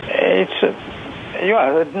It's,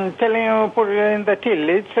 telling you, put it in the till.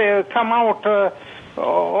 It's come out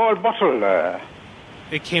all bottle.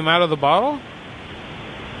 It came out of the bottle?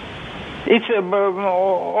 It's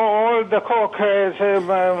all the cork has came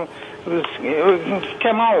out.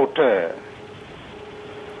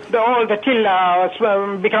 All the till has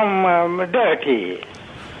become dirty.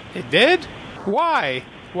 It did? Why?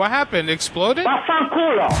 What happened? Exploded?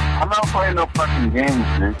 I'm not playing no fucking games,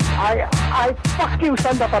 dude. I fuck you,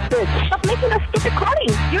 son of a bitch. Stop making a stupid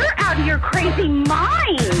claim. You're out of your crazy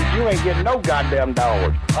mind. You ain't getting no goddamn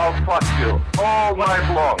dollars. I'll fuck you all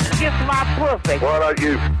night long. Kiss my pussy. Why don't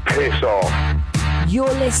you piss off?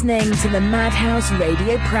 You're listening to the Madhouse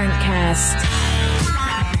Radio Prankcast.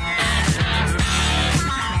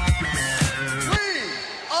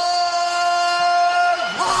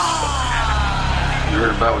 You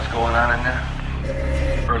heard about what's going on in there?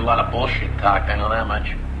 Heard a lot of bullshit talk, I know that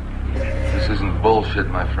much. This isn't bullshit,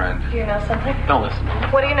 my friend. Do you know something? Don't listen.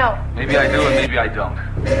 What do you know? Maybe I do and maybe I don't.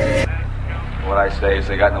 What I say is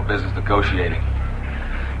they got no business negotiating.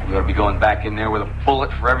 We ought to be going back in there with a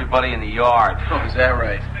bullet for everybody in the yard. Oh, is that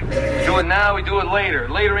right? We do it now, we do it later.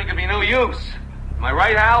 Later ain't gonna be no use. Am I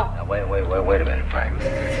right, Hal? Now, wait a minute, Frank.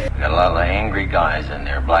 We got a lot of angry guys in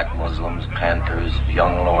there. Black Muslims, Panthers,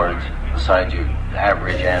 young lords. Besides your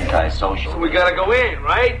average anti-social. So we gotta go in,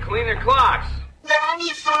 right? Clean their clocks.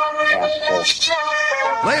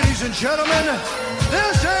 Ladies and gentlemen,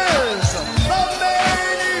 this is the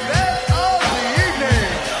main event of the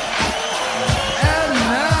evening. And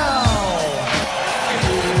now,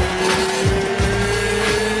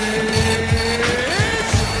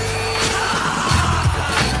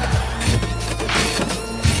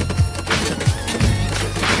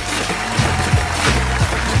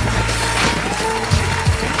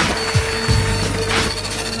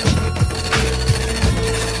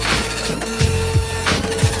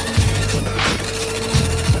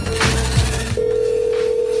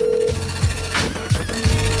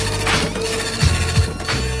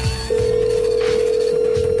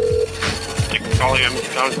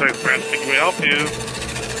 Contact France, can we help you?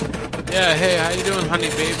 Yeah, hey, how you doing, honey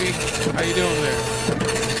baby? How you doing there?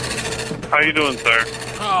 How you doing, sir?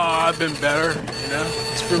 Oh, I've been better, you know?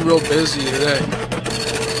 It's been real busy today.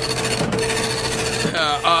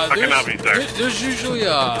 How can I help you, sir? There's usually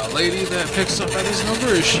a lady that picks up at this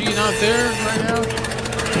number. Is she not there right now?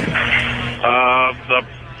 The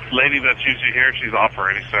lady that's usually here, she's off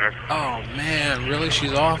already, sir. Oh, man, really?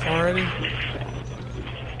 She's off already?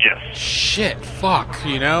 Yes. Shit, fuck,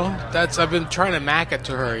 you know? I've been trying to mac it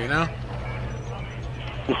to her, you know?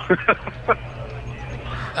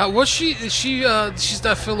 She's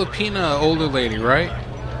that Filipina older lady, right?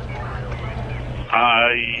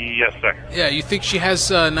 Yes, sir. Yeah, you think she has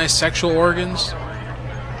nice sexual organs?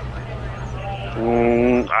 I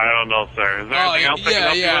don't know, sir. Is there anything else I can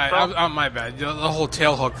help you with, though? My bad. The whole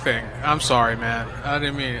tail hook thing. I'm sorry, man. I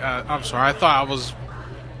didn't mean... I'm sorry. I thought I was...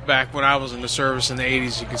 Back when I was in the service in the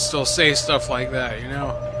 80s, you could still say stuff like that, you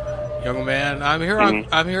know? Young man, I'm here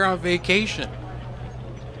on vacation.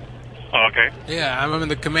 Oh, okay. Yeah, I'm in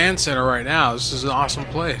the command center right now. This is an awesome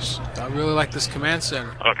place. I really like this command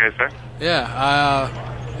center. Okay, sir. Yeah,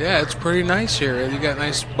 it's pretty nice here. You got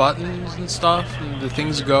nice buttons and stuff, and the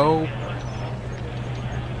things go.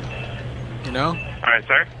 You know? All right,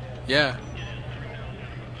 sir. Yeah.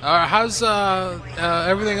 How's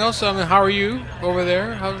everything else? I mean, how are you over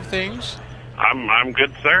there? How are things? I'm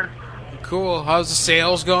good, sir. Cool. How's the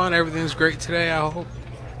sales going? Everything's great today, I hope.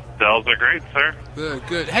 Sales are great, sir.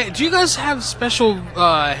 Good. Hey, do you guys have special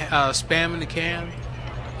spam in the can?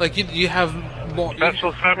 Like, you have more...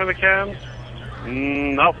 Special spam in the can?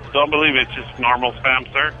 Nope, don't believe it. It's just normal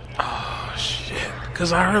spam, sir. Oh, shit.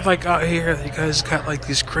 Because I heard, like, out here, you guys got, like,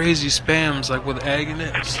 these crazy spams, like, with egg in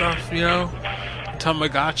it and stuff, you know?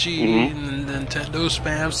 Tamagotchi and Nintendo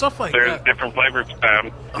spam, stuff like There's that. There's different flavored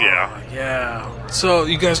spam. Yeah. Yeah. So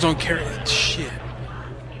you guys don't carry that shit.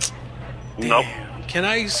 Nope. Can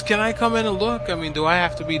I come in and look? I mean, do I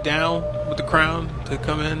have to be down with the crown to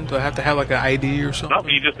come in? Do I have to have like an ID or something?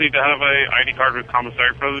 Nope, you just need to have a ID card with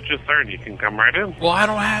commissary privileges, sir, and you can come right in. Well, I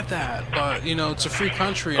don't have that, but you know, it's a free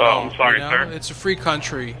country. Oh, I'm sorry, you know? sir. It's a free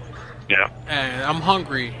country. Yeah. And I'm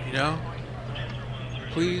hungry, you know?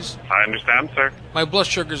 Please? I understand, sir. My blood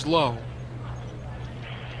sugar's low.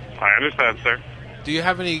 I understand, sir. Do you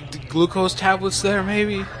have any glucose tablets there,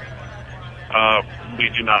 maybe? We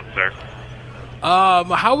do not, sir.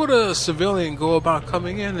 How would a civilian go about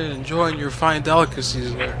coming in and enjoying your fine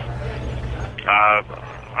delicacies there?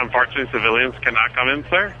 Unfortunately, civilians cannot come in,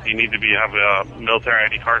 sir. You need to have a military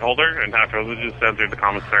ID card holder and have privileges sent through the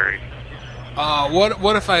commissary.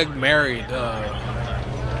 What if I married?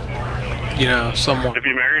 someone. If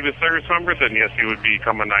you married a service member, then yes, you would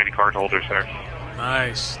become an ID card holder, sir.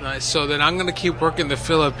 Nice. So then I'm going to keep working the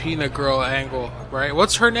Filipina girl angle, right?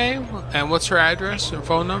 What's her name? And what's her address and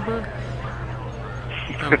phone number?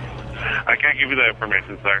 I can't give you that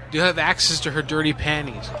information, sir. Do you have access to her dirty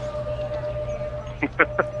panties?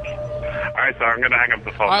 Alright, sir, I'm going to hang up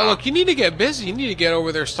the phone. Alright, look, you need to get busy. You need to get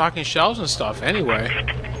over there stocking shelves and stuff anyway.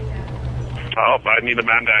 Oh, but I need a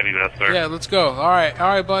man to ID that, sir. Yeah, let's go.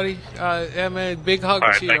 Alright, buddy. Yeah, man, big hug to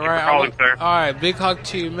you. Thank you for calling, sir. Alright, big hug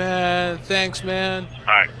to you, man. Thanks, man.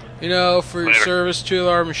 Alright. For your service to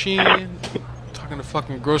our machine. Talking to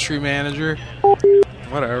fucking grocery manager.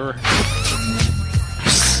 Whatever.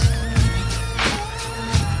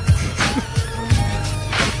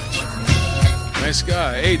 Nice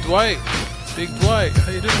guy. Hey, Dwight. Big Dwight.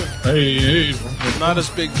 How you doing? Hey. Not as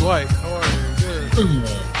big Dwight. How are you? Good.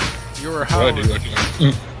 You're a Howard. We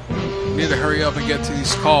need to hurry up and get to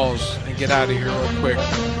these calls and get out of here real quick.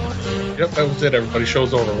 Yep, that was it. Everybody,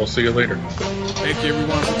 show's over. We'll see you later. Thank you,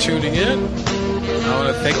 everyone, for tuning in. I want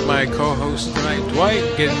to thank my co-host tonight,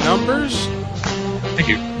 Dwight, getting numbers. Thank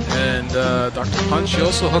you. And Dr. Punch, you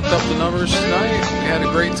also hooked up the numbers tonight. We had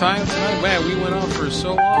a great time tonight. Man, we went on for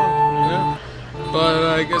so long. But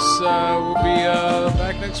I guess we'll be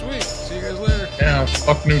back next week. See you guys later. Yeah,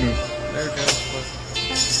 fuck Nunu. There it goes.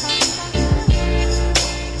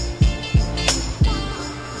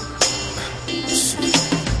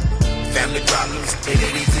 Family problems, take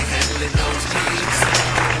it easy, handling those needs.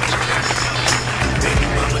 Baby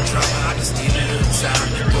mama drama, I just need a little time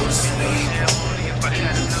to go to sleep.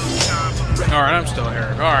 Alright, I'm still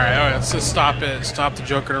here. Alright, let's just stop it. Stop the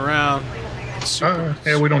joking around.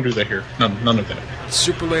 Yeah, we don't do that here. None of that. It's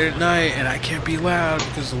super late at night, and I can't be loud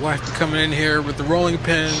because the wife be coming in here with the rolling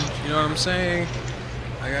pin. You know what I'm saying?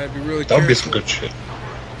 I gotta be really careful. That'll be some good shit.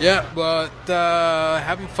 Yeah, but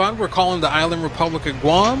having fun. We're calling the Island Republic of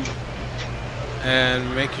Guam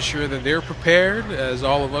and making sure that they're prepared, as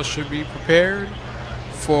all of us should be prepared,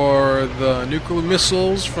 for the nuclear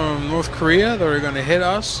missiles from North Korea that are going to hit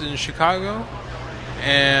us in Chicago.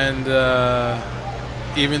 And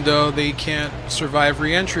even though they can't survive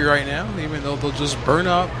re-entry right now, even though they'll just burn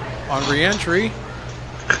up on re-entry,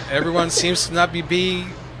 everyone seems to not be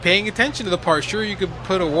paying attention to the part. Sure, you could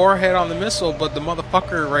put a warhead on the missile, but the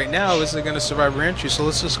motherfucker right now isn't going to survive re-entry, so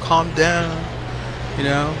let's just calm down.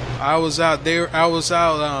 I was out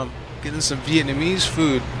getting some Vietnamese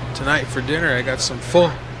food tonight for dinner. I got some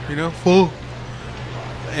pho,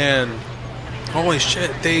 and holy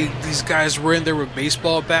shit, these guys were in there with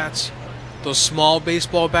baseball bats. Those small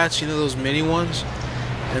baseball bats, those mini ones.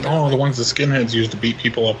 And the ones the skinheads used to beat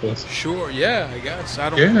people up with. Sure, yeah, I guess. I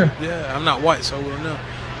don't. Yeah, I'm not white, so I wouldn't know.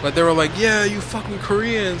 But they were like, "Yeah, you fucking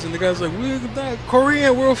Koreans," and the guy's like, "We're not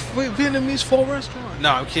Korean. We're a Vietnamese pho restaurant." No,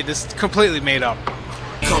 I'm kidding. This is completely made up.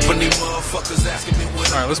 All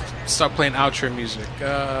right, let's start playing outro music.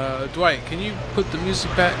 Dwight, can you put the music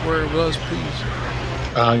back where it was, please?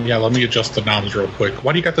 Yeah, let me adjust the knobs real quick.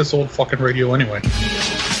 Why do you got this old fucking radio anyway?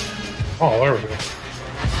 Oh, there we go.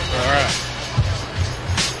 Alright.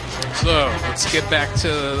 So, let's get back to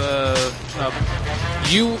the...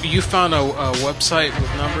 You found a website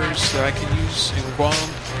with numbers that I can use in Guam?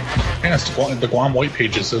 Yeah, it's the Guam White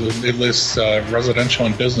Pages. It lists residential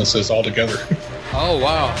and businesses all together. Oh,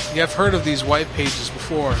 wow. Yeah, I've heard of these white pages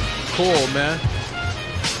before. Cool, man.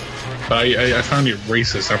 But I found it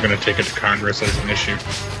racist. I'm going to take it to Congress as an issue.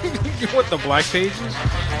 You want the black pages?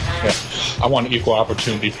 Yeah. I want equal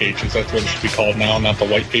opportunity pages. That's what it should be called now, not the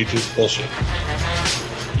white pages. Bullshit.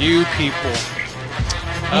 You people.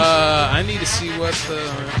 I need to see what the...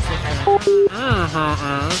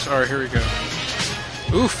 Alright, here we go.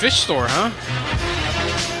 Ooh, fish store, huh?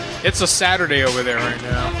 It's a Saturday over there right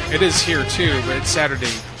now. It is here too, but it's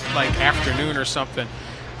Saturday, like afternoon or something.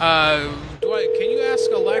 Dwight, can you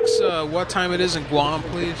ask Alexa what time it is in Guam,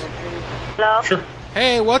 please? Hello? Sure.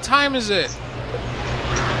 Hey, what time is it?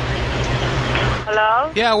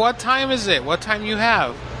 Hello? Yeah, what time is it? What time you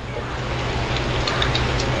have?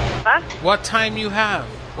 What? What time you have?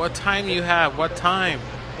 What time you have? What time?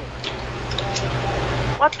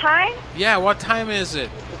 What time? Yeah, what time is it?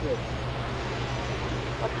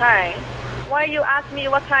 What time? Why you ask me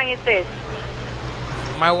what time is this?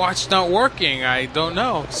 My watch not working. I don't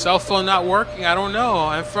know. Cell phone not working. I don't know.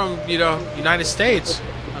 I'm from, United States.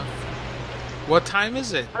 What time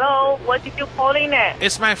is it? Hello? What did you call in it?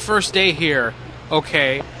 It's my first day here.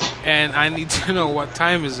 Okay. And I need to know what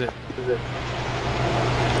time is it.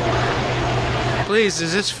 Please,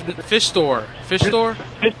 is this fish store? Fish store?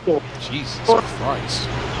 Fish store. Jesus Christ.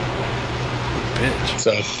 Bitch. It's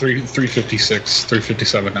 356,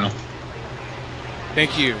 357 now.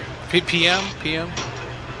 Thank you. PM? PM?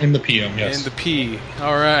 In the PM, yes. In the P.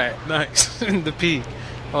 All right, nice. In the P.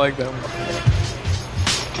 I like that one.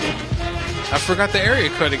 I forgot the area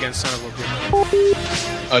code again, son of a bitch.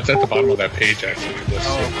 It's at the bottom of that page, actually.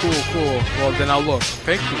 Oh, cool. Well, then I'll look.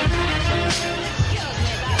 Thank you.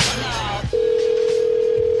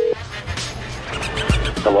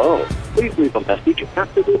 Hello. Please leave a message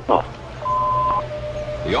after the tone.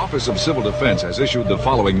 The Office of Civil Defense has issued the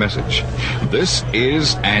following message. This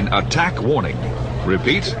is an attack warning.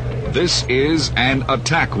 Repeat, this is an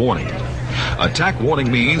attack warning. Attack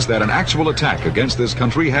warning means that an actual attack against this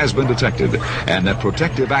country has been detected and that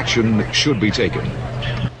protective action should be taken.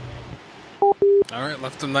 All right,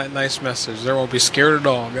 left them that nice message. They won't be scared at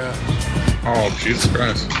all, guys. Oh, Jesus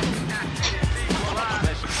Christ.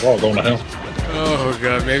 We're all going to hell. Oh,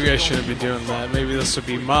 God, maybe I shouldn't be doing that. Maybe this would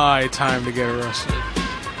be my time to get arrested.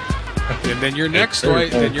 And then you're next,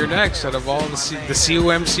 Dwight. Then you're next out of all the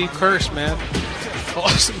COMC curse, man.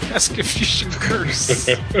 Awesome mass confusion curse.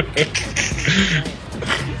 I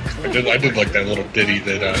did like that little ditty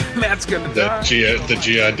that Matt's gonna die. The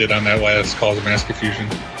GI did on that last cause of mass confusion.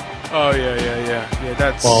 Oh yeah.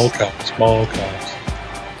 That's small cops.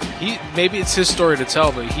 Maybe it's his story to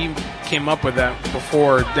tell, but he came up with that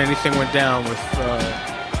before anything went down.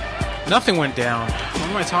 Nothing went down. What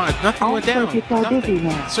am I talking? Nothing went down.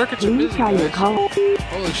 Nothing. Circuits are busy.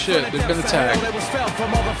 Holy shit! They've been attacked.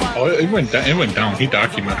 Oh, it went down. It went down. He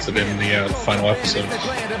documents it in the final episode.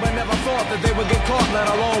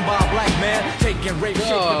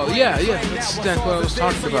 Oh yeah. That's exactly what I was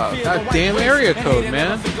talking about. That damn area code,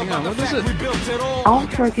 man. Hang on, what is it? All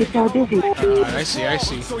circuits are busy. I see.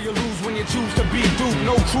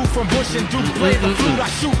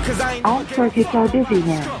 All circuits are busy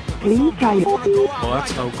now. Please try it. Well,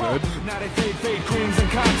 that's no good.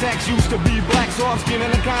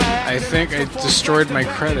 I think I destroyed my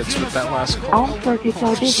credits with that last call. All circuits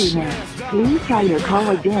are busy now. Please try your call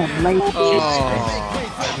again later. Oh,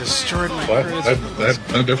 I destroyed my credits. That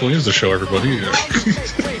definitely is the show, everybody.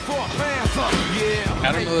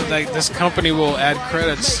 I don't know that this company will add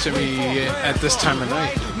credits to me at this time of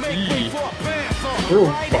night.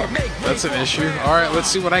 Oh, fuck. That's an issue. Alright, let's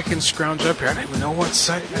see what I can scrounge up here. I don't even know what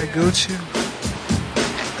site I go to.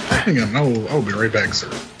 Hang on, I'll be right back, sir.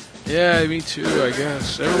 Yeah, me too, I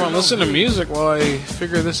guess. Everyone listen to music while I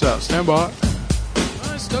figure this out. Stand by.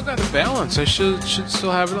 I still got the balance. I should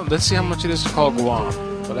still have it on. Let's see how much it is to call Guam.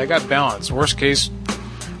 But I got balance. Worst case,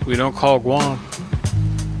 we don't call Guam.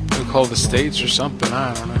 We call the States or something.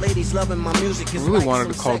 I don't know. I really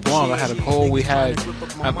wanted to call Guam. I had a call.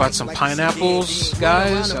 I bought some pineapples,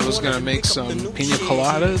 guys. I was going to make some pina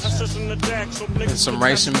coladas and some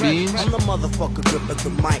rice and beans. Some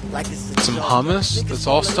hummus. That's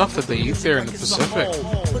all stuff that they eat there in the Pacific.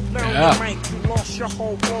 Yeah.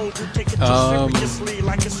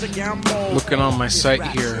 Looking on my site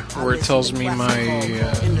here where it tells me my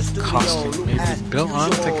costume. Maybe Bill? I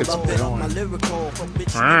don't think it's Bill.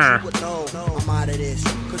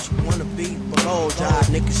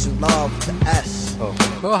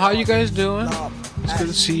 Well, how you guys doing? It's good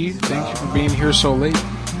to see you. Thank you for being here so late.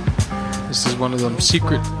 This is one of them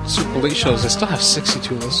secret super late shows. I still have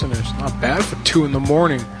 62 listeners. Not bad for 2 in the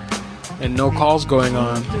morning and no calls going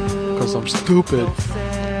on because I'm stupid.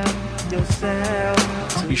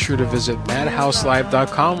 Be sure to visit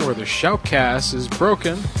madhouselive.com where the shoutcast is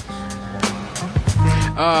broken.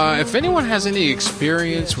 If anyone has any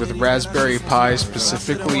experience with Raspberry Pi,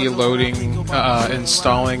 specifically loading,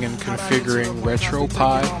 installing and configuring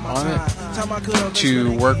RetroPie on it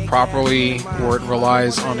to work properly, where it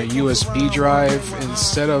relies on a USB drive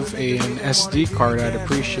instead of an SD card, I'd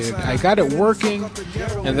appreciate it. I got it working,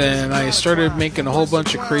 and then I started making a whole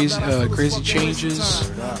bunch of crazy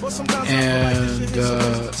changes, and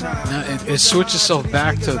it switched itself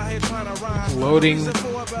back to loading,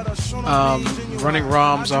 running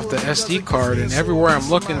ROMs off the SD card, and everywhere I'm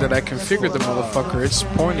looking that I configured the motherfucker, it's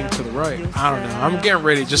pointing to the right. I don't know. I'm getting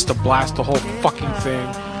ready just to blast the whole fucking thing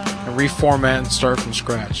and reformat and start from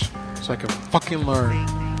scratch so I can fucking learn.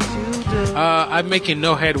 I'm making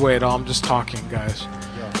no headway at all. I'm just talking, guys.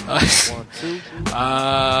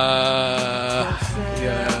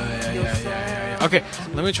 Yeah. Okay,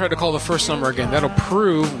 let me try to call the first number again. That'll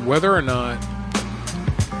prove whether or not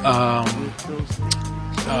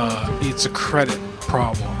it's a credit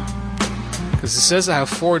problem. Because it says I have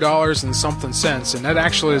 $4 and something cents, and that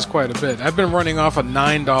actually is quite a bit. I've been running off of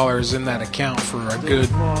 $9 in that account for a good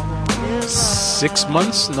 6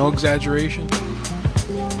 months, no exaggeration.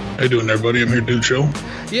 How you doing, everybody? I'm here, Dude Show.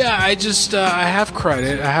 Yeah, I just I have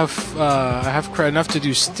credit. I have credit enough to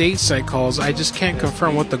do state site calls. I just can't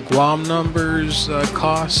confirm what the Guam numbers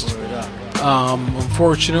cost.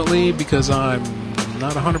 Unfortunately, because I'm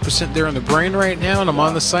not 100% there in the brain right now, and I'm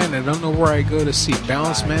on the site, and I don't know where I go to see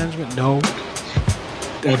balance management. No.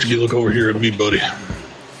 Why don't you look over here at me, buddy?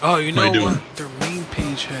 Oh, you know How you doing? what? Their main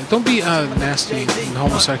page. Don't be nasty and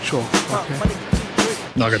homosexual. Okay.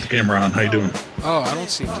 No, I got the camera on. How you doing? Oh, I don't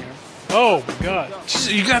see the camera. Oh my God!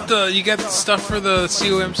 Jeez, you got the stuff for the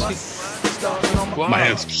COMC. Wow. My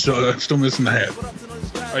hat's still missing the hat.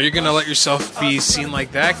 Are you gonna let yourself be seen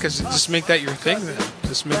like that? Because just make that your thing then.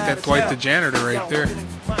 Just make that Dwight the janitor right there.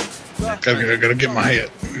 Gotta get my hat.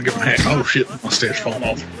 Get my hat. Oh shit! My mustache falling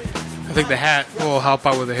off. I think the hat will help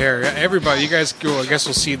out with the hair. Everybody, you guys, I guess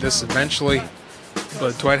we'll see this eventually.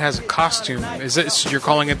 But Dwight has a costume. Is it? So you're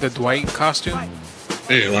calling it the Dwight costume?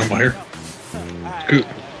 Hey, you like my hair? Good.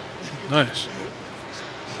 Nice.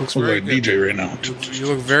 Looks Look very like good. DJ right now. You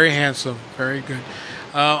look very handsome. Very good.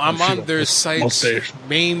 I'm on their site's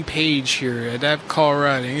main page here. Adapt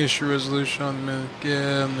Colorado. Issue resolution on the...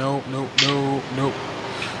 Yeah, nope.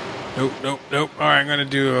 Alright, I'm going to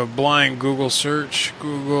do a blind Google search.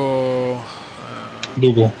 Google.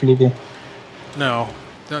 No.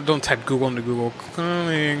 Don't type Google into Google.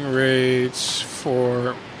 Calling rates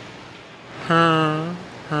for...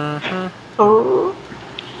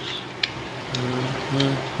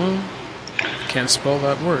 Can't spell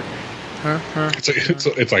that word.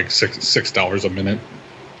 It's like $6 a minute.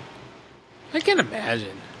 I can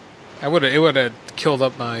imagine. It would have killed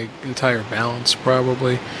up my entire balance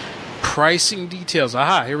probably. Pricing details.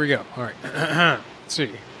 Aha, here we go. All right. Let's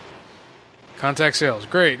see. Contact sales.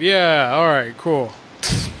 Great. Yeah. All right. Cool.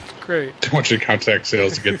 Great. They want you to contact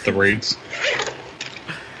sales to get the rates.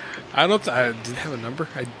 I did have a number.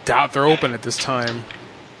 I doubt they're open at this time.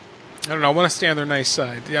 I don't know. I want to stay on their nice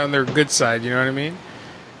side. Yeah, on their good side. You know what I mean?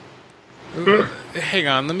 Hang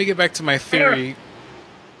on. Let me get back to my theory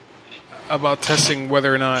about testing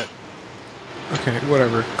whether or not... Okay,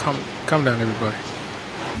 whatever. Calm down, everybody.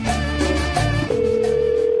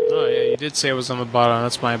 Oh, yeah, you did say it was on the bottom.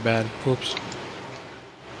 That's my bad. Whoops.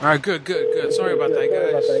 All right, good. Sorry about that,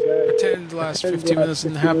 guys. Pretend the last 15 minutes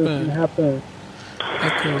didn't happen.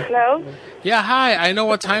 Okay. Hello? Yeah, hi. I know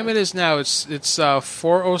what time it is now. It's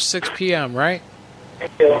 4:06 p.m., right?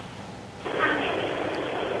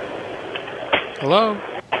 Hello?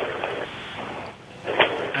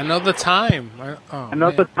 I know the time. I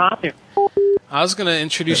know the time. I was going to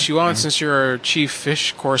introduce you on since you're our chief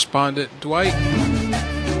fish correspondent, Dwight.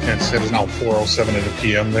 And it says now 4:07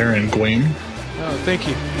 p.m. there in Gleam. Oh, thank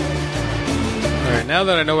you. All right, now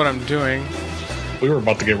that I know what I'm doing... We were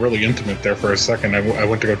about to get really intimate there for a second. I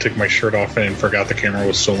went to go take my shirt off and forgot the camera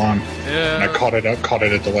was still on. Yeah. And I caught it at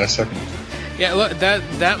the last second. Yeah, look,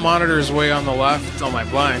 that monitor is way on the left on my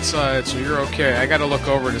blind side, so you're okay. I got to look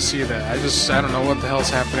over to see that. I don't know what the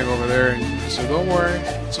hell's happening over there, so don't worry.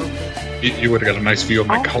 It's okay. You would have got a nice view of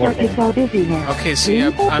my collarbone. Okay, see,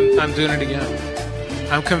 I'm doing it again.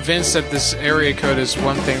 I'm convinced that this area code is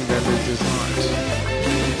one thing that it is not.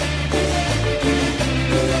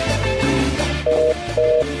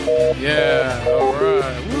 Yeah,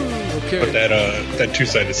 alright. Okay. But that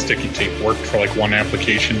two-sided sticky tape worked for like one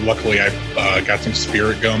application. Luckily, I got some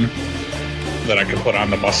spirit gum that I could put on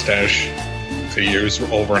the mustache to use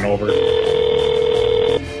over and over.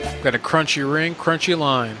 Got a crunchy ring, crunchy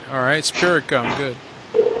line. Alright, spirit gum, good.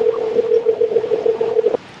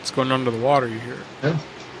 It's going under the water, you hear it. Yeah.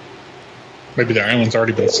 Maybe the island's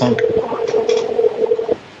already been sunk.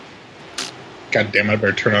 God damn it, I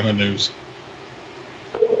better turn on the news.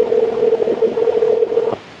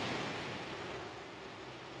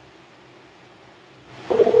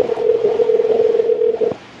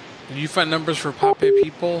 Did you find numbers for Pape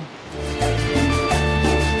people?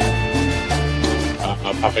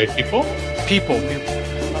 Pape people? People.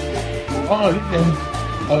 Oh,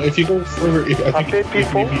 yeah. If you go further,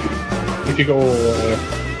 if you go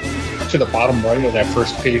to the bottom right of that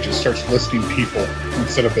first page, it starts listing people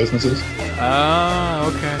instead of businesses. Ah,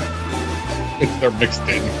 okay. They're mixed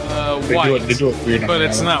in. White. They do it weird. But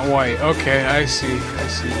it's not white. Okay, I see.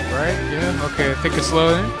 Right? Yeah. Okay, I think it's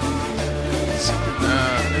loading.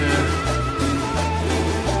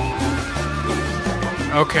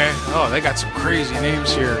 Okay. Oh, they got some crazy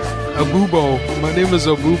names here. Abubo. My name is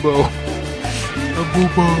Abubo.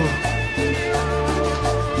 Abubo.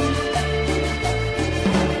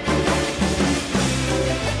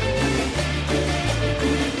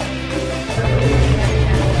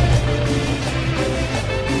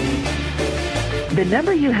 The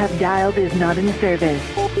number you have dialed is not in service.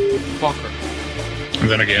 Fucker. And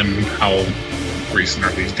then again, how recent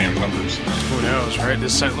are these damn numbers? Who knows, right?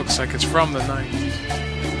 This site looks like it's from the 90s.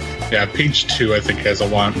 Yeah, page 2, I think, has a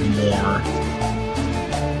lot more.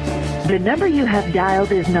 The number you have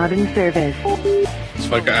dialed is not in service. It's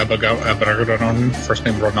like Abagadon, first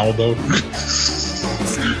name Ronaldo.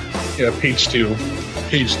 Yeah, page two,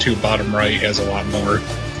 bottom right has a lot more.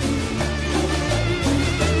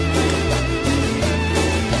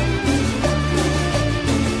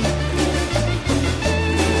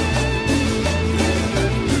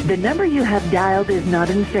 The number you have dialed is not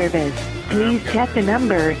in service. Please check the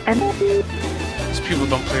number and... These people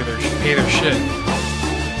don't pay their shit.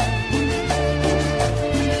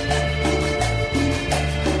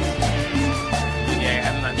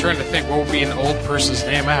 Yeah, I'm trying to think what would be an old person's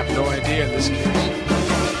name. I have no idea in this case.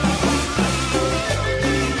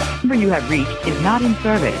 The number you have reached is not in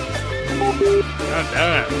service. God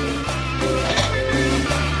damn it.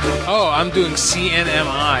 Oh, I'm doing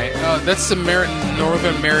CNMI. Oh, that's the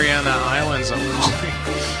Northern Mariana Islands I'm calling.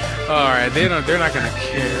 Alright, they're not gonna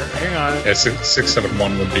care. Hang on. Yeah,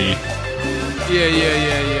 671 would be. Yeah.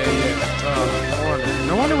 Oh,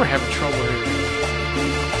 no wonder we're having trouble here.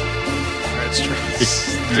 That's true.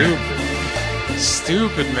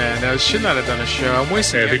 Stupid, man. I should not have done a show. I'm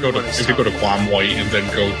wasting. Yeah, if you go to Guam White and then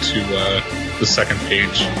go to the second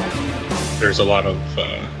page, there's a lot of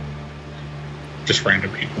just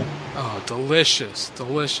random people. Oh, delicious.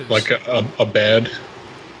 Like a bed.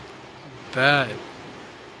 Bed.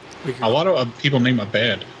 A lot of people name a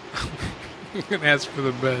bed. You can ask for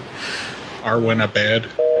the bed. Arwen a bed.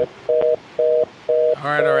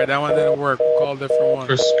 Alright, that one didn't work. We'll call a different one.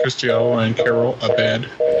 Cristiano and Carol a bed.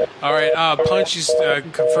 Alright, Punchy's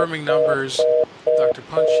confirming numbers. Dr.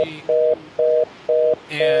 Punchy.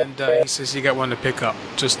 And he says he got one to pick up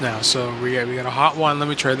just now. So we got a hot one. Let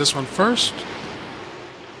me try this one first.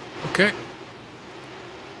 Okay.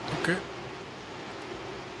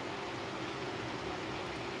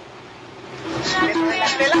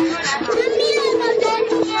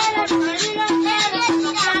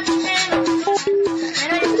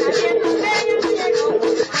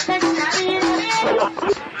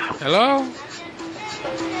 Hello?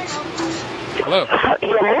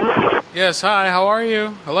 Yes, hi, how are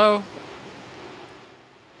you? Hello?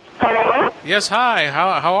 Yes, hi,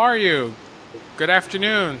 how are you? Good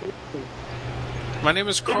afternoon. My name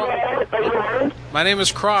is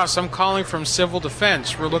Cross. I'm calling from Civil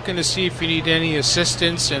Defense. We're looking to see if you need any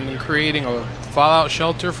assistance in creating a fallout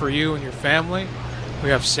shelter for you and your family. We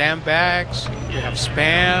have sandbags, we have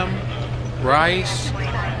Spam, rice,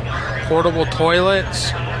 portable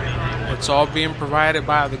toilets. It's all being provided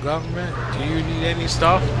by the government. Do you need any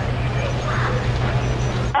stuff?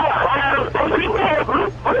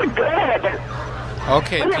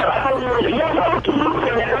 Okay.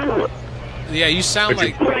 Yeah, you sound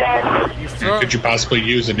like... Could you possibly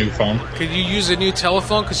use a new phone? Could you use a new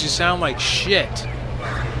telephone? Because you sound like shit.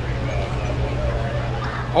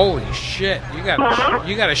 Holy shit. You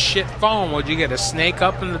got a shit phone. Would you get a snake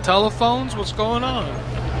up in the telephones? What's going on?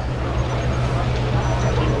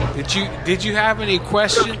 Did you have any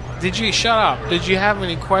questions? Shut up. Did you have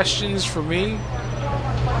any questions for me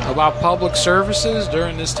about public services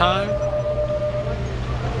during this time?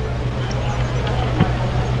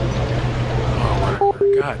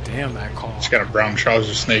 God damn that call. She's got a brown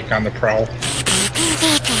trouser snake on the prowl.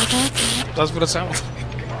 That's what it sounds like.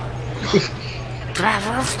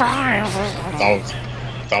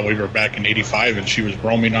 Thought we were back in 85 and she was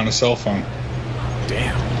roaming on a cell phone.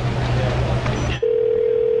 Damn.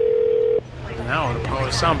 Now it'll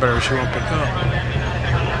probably sound better if she won't pick up.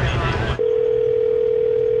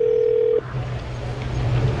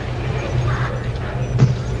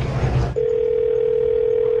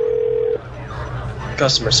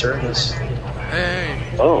 Customer service.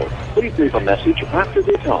 Hey. Oh, please leave a message after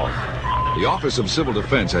the tone. The Office of Civil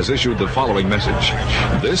Defense has issued the following message.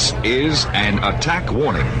 This is an attack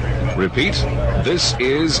warning. Repeat, this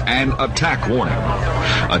is an attack warning.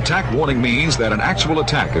 Attack warning means that an actual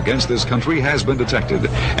attack against this country has been detected.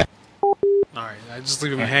 Alright, I just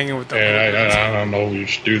leave him hanging with the... I don't know if you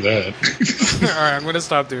should do that. Alright, I'm going to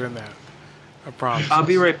stop doing that. I promise. I'll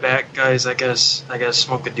be right back, guys. I gotta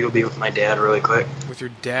smoke a doobie with my dad really quick. With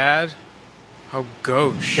your dad? Oh,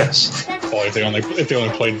 gauche. Yes. Well, if they only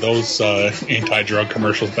played those anti-drug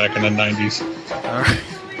commercials back in the 90s. Alright.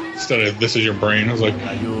 Instead of This Is Your Brain, I was like,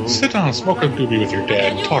 sit down, smoke a doobie with your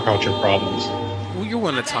dad, and talk out your problems. Well, you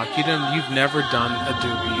want to talk. You've never done a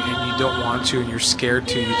doobie, and you don't want to, and you're scared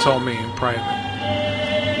to. You told me in private.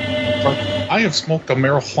 I have smoked a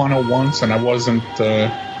marijuana once, and I wasn't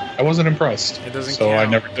impressed. It doesn't so count. I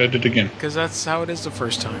never did it again. Because that's how it is the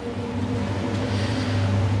first time.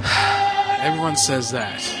 Everyone says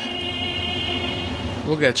that.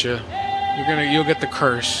 We'll get you. You'll get the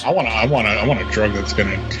curse. I want a drug that's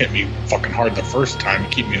gonna hit me fucking hard the first time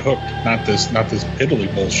and keep me hooked. Not this piddly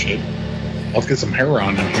bullshit. Let's get some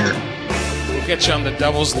heroin in here. We'll get you on the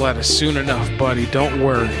devil's lettuce soon enough, buddy. Don't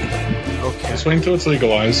worry. Okay. Just wait until it's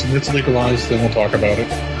legalized. When it's legalized, then we'll talk about it.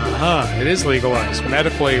 It is legalized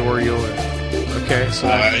medically where you live. Okay, so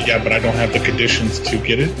yeah, but I don't have the conditions to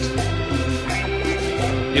get it.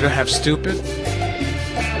 You don't have stupid?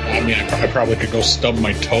 I mean, I probably could go stub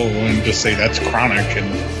my toe and just say that's chronic,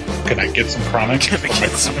 and can I get some chronic? Can I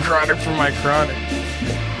get some chronic for my chronic?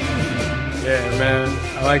 Yeah, man,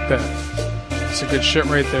 I like that. It's a good shit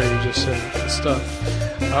right there you just said. Good stuff.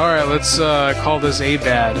 Alright, let's call this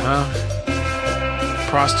A-Bad, huh?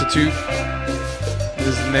 Prostitute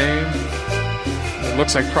is the name. It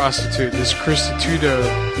looks like prostitute. This Christitudo.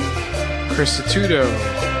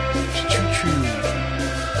 Choo-choo-choo.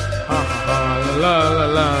 Ha ha ha. La la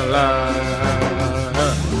la la.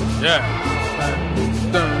 Yeah.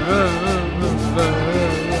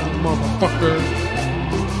 Motherfucker.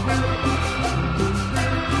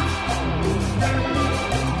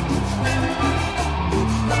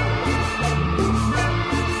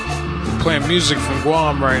 Playing music from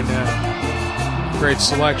Guam right now. Great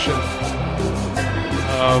selection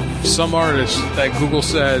of some artists that Google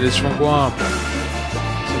said is from Guam.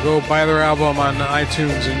 So go buy their album on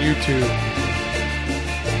iTunes and YouTube.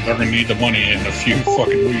 They're gonna need the money in a few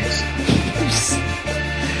fucking weeks.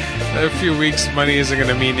 In a few weeks, money isn't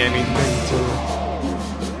gonna mean anything to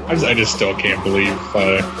them. I just still can't believe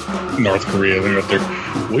North Korea. They're out there.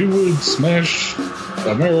 We would smash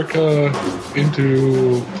America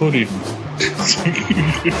into pudding.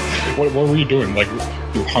 What were you doing? Like,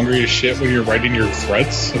 you hungry as shit when you're writing your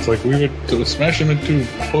threats? It's like, we would smash them into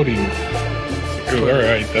pudding.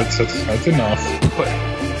 Alright, that's enough.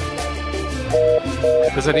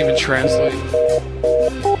 Does that even translate?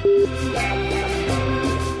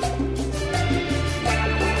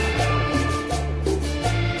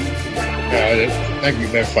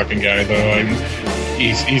 That fucking guy, though,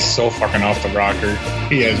 he's so fucking off the rocker.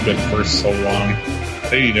 He has been for so long.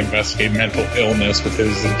 They need to investigate mental illness with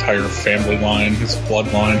his entire family line, his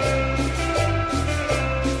bloodline.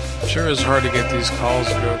 Sure is hard to get these calls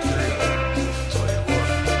to go through.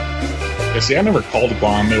 Yeah, see, I never called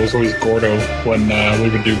Guam. It was always Gordo when we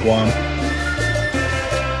would do Guam.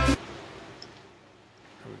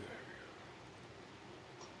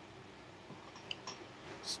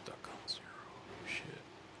 Stuck on 0. Shit.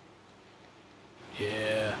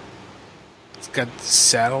 Yeah. It's got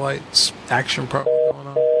satellite action problem going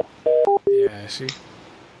on. Yeah, see?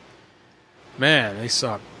 Man, they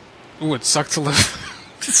suck. Ooh, it sucked to live.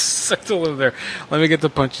 It sucked to live there. Let me get the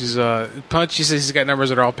Punchy's. Punchy says he's got numbers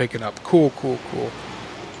that are all picking up. Cool.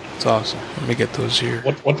 It's awesome. Let me get those here.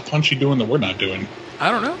 What's Punchy doing that we're not doing?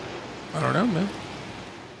 I don't know, man.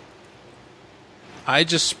 I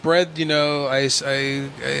just spread, I asked,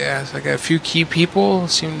 I got a few key people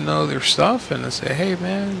seem to know their stuff, and I say, hey,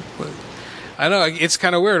 man, I know it's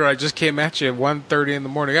kind of weird. I just came at you at 1:30 in the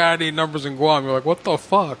morning. I need numbers in Guam. You're like, what the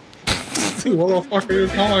fuck? What the fuck are you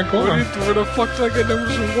calling Guam? Where the fuck did I get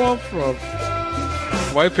numbers in Guam from?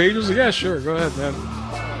 White pages? Yeah, sure. Go ahead, man.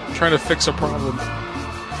 I'm trying to fix a problem.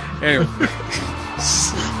 Anyway.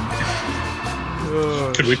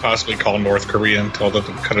 Could we possibly call North Korea and tell them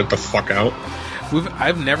to cut it the fuck out?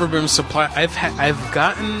 I've never been supplied.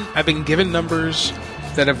 I've been given numbers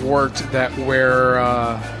that have worked that where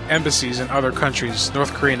embassies in other countries,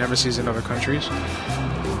 North Korean embassies in other countries,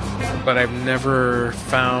 but I've never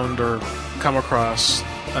found or come across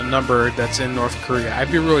a number that's in North Korea.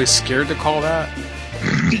 I'd be really scared to call that.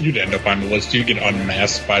 You'd end up on the list. You get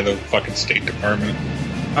unmasked by the fucking State Department.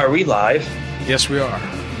 Are we live? Yes, we are.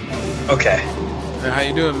 Okay. How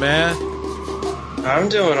you doing, man? I'm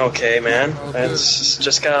doing okay, man. I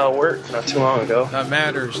just got out of work not too long ago. That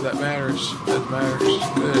matters. Good.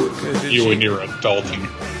 You and your adulting.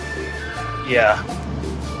 Yeah.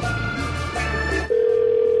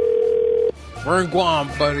 We're in Guam,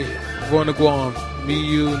 buddy. We're going to Guam. Me,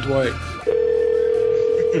 you, and Dwight.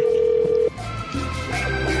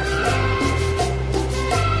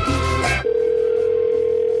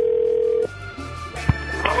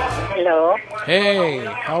 Hello. Hey,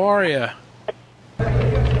 how are you?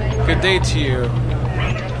 Good day to you.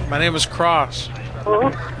 My name is Cross.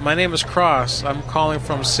 Who? My name is Cross. I'm calling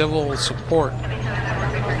from civil support.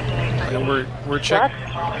 And we're checking.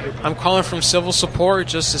 I'm calling from civil support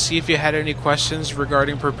just to see if you had any questions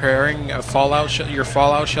regarding preparing a your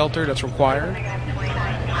fallout shelter that's required.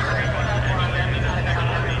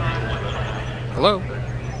 Hello?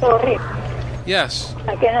 Sorry. Yes.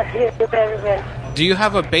 I cannot hear you very well. Do you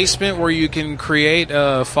have a basement where you can create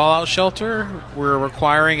a fallout shelter? We're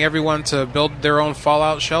requiring everyone to build their own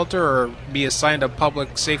fallout shelter or be assigned a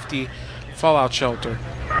public safety fallout shelter.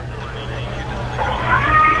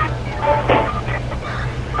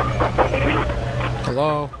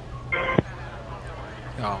 Hello?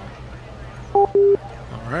 Oh.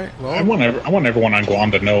 Alright, well. I want everyone on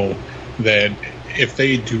Guam to know that if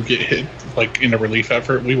they do get hit, like in a relief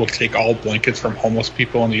effort, we will take all blankets from homeless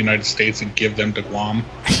people in the United States and give them to Guam.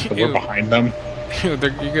 So we're behind them. You're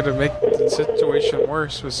going to make the situation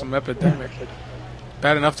worse with some epidemic.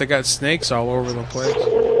 Bad enough they got snakes all over the place.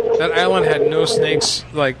 That island had no snakes,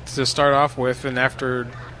 like, to start off with, and after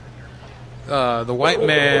the white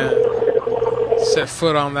man set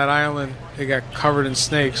foot on that island, it got covered in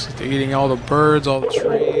snakes. They're eating all the birds, all the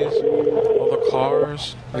trees, all the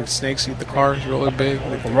cars. Like, snakes eat the cars really big.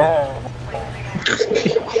 Like,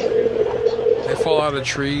 they fall out of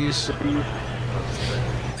trees.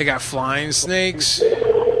 They got flying snakes.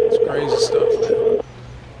 It's crazy stuff, man.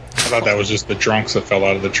 I thought that was just the drunks that fell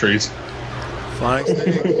out of the trees. Flying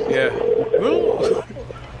snakes? Yeah.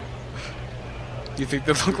 You think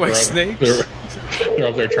they look like snakes? They're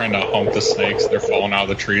up there trying to hump the snakes. They're falling out of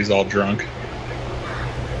the trees all drunk.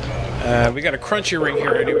 We got a crunchy ring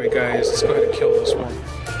here anyway, guys. Let's go ahead and kill this one.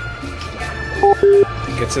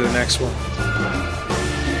 And get to the next one.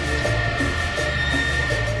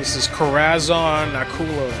 This is Corazon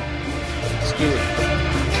Nakula. Let's do it.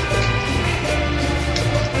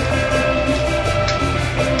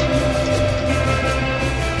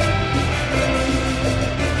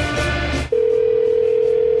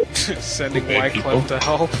 Sending Wyclef to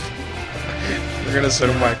help. We're gonna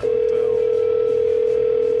send Wyclef to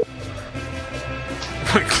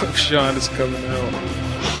help. Wyclef Jean is coming out.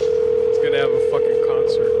 He's gonna have a fucking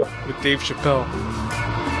concert with Dave Chappelle.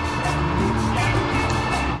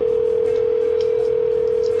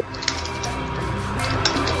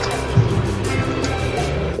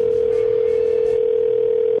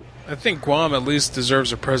 I think Guam at least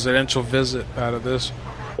deserves a presidential visit out of this.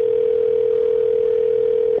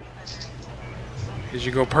 As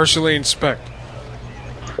you go personally inspect.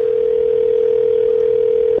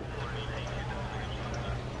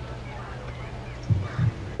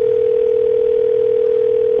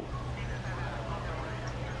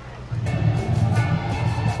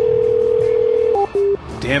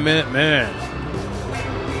 Damn it, man.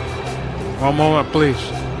 One moment, please.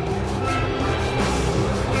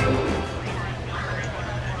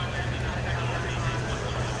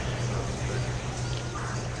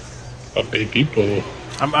 Okay, people.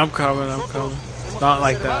 I'm coming. Not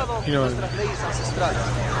like that. You know what I mean.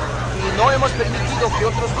 Y no hemos permitido que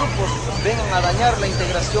otros grupos vengan a dañar la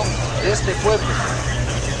integración de este pueblo.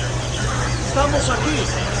 Estamos aquí,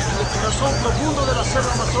 en el corazón profundo de la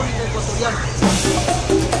selva amazónica ecuatoriana.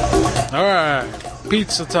 Alright,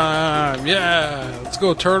 pizza time. Yeah, let's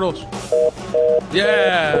go, turtles.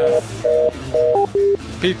 Yeah,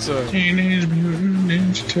 pizza. Teenage Mutant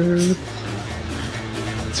Ninja Turtles.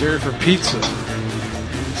 Let's hear it for pizza.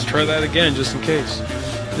 Let's try that again, just in case.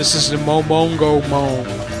 This is the Momongo Mo.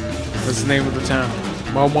 That's the name of the town.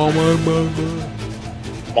 Momongo Mo.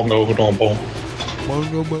 Mongo Dombo.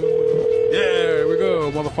 Mongo Mo. Yeah, here we go,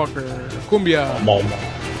 motherfucker. Cumbia. Momo.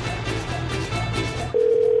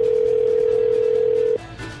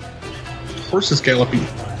 Horse is galloping.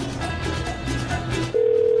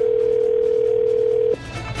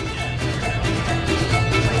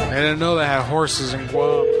 I didn't know they had horses in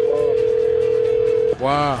Guam.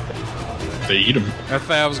 Wow. They eat them. I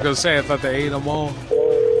thought I was going to say, I thought they ate them all.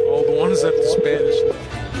 All the ones that the Spanish left.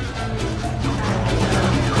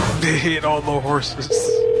 They ate all the horses.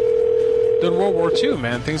 Then World War II,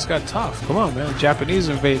 man, things got tough. Come on, man. Japanese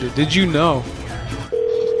invaded. Did you know?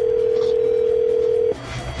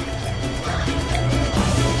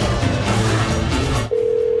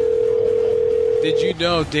 Did you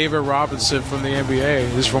know David Robinson from the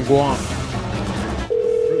NBA is from Guam?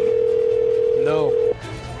 No.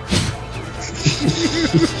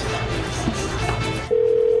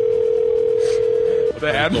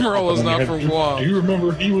 The Admiral is not from Guam. Do you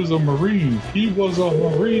remember he was a Marine? He was a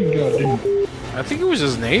Marine, goddamn. I think it was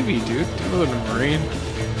his Navy, dude. He wasn't a Marine.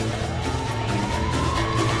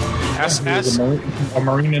 Ask a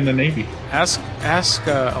Marine in the Navy. Ask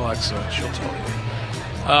Alexa. She'll tell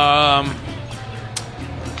you.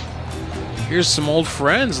 Here's some old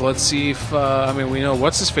friends. Let's see if I mean, we know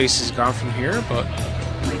what's his face is gone from here, but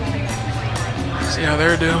see how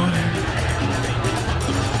they're doing.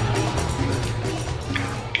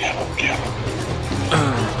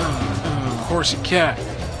 Horsey cat.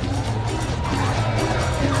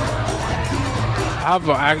 have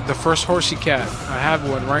the first horsey cat. I have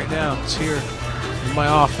one right now. It's here in my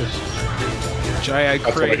office. Which I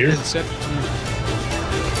created and sent it to me.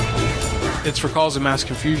 It's for cause of mass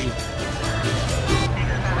confusion.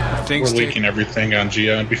 We're leaking everything on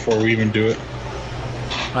Gian before we even do it.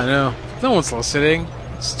 I know. No one's listening.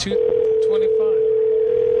 It's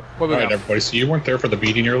 2:25. All right, everybody. So you weren't there for the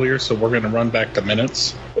meeting earlier, so we're going to run back the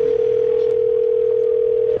minutes.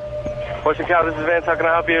 Horsey Cat, this is Vance. How can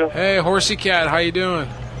I help you? Hey, Horsey Cat. How you doing?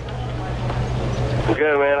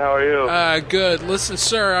 Good, man. How are you? Good. Listen,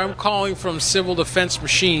 sir, I'm calling from Civil Defense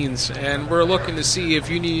Machines, and we're looking to see if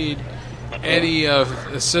you need any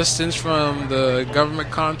assistance from the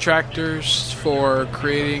government contractors for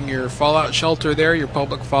creating your fallout shelter there, your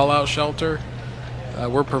public fallout shelter.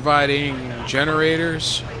 We're providing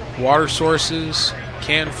generators, water sources,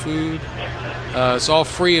 canned food. It's all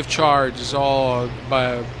free of charge. It's all by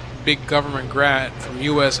a big government grant from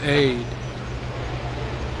USAID.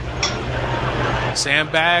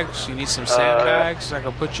 Sandbags? You need some sandbags? I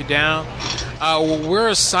can put you down. We're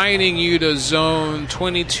assigning you to Zone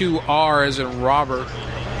 22R as in Robert.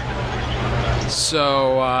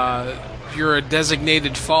 So you're a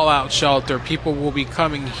designated fallout shelter. People will be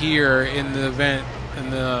coming here in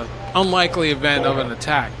the unlikely event of an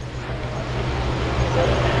attack.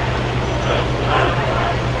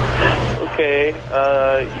 Okay.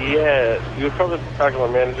 Yeah. You would probably talk to my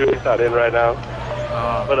manager. He's not in right now.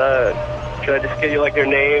 But can I just get you like your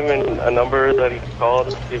name and a number that he can call to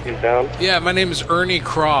see if he's down? Yeah, my name is Ernie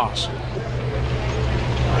Cross.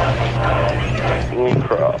 Ernie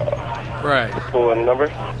Cross. Right. Cool. Any number?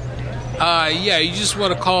 Yeah, you just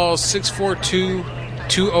want to call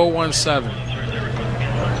 642-2017.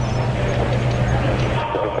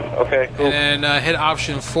 Okay, cool. And then hit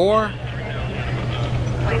option 4.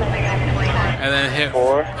 And then hit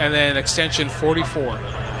 4. And then extension 44.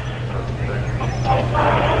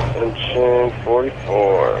 Extension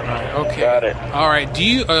 44. Okay. Got it. All right. Do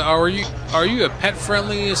you are you a pet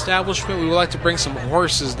friendly establishment? We would like to bring some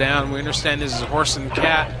horses down. We understand this is a horse and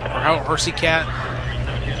cat or horsey cat.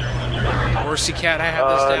 Horsey cat. I have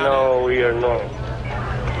this down. No, we are not.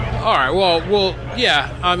 All right. Well,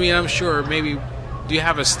 yeah. I mean, I'm sure. Maybe. Do you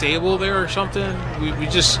have a stable there or something? We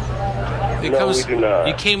just. We do not.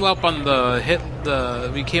 You came up on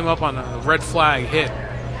we came up on a red flag hit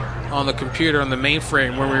on the computer on the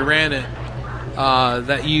mainframe when we ran it.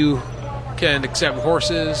 That you can accept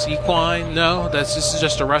horses, equine. No, this is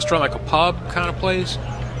just a restaurant, like a pub kind of place,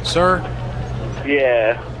 sir.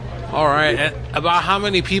 Yeah. All right. And about how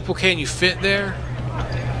many people can you fit there?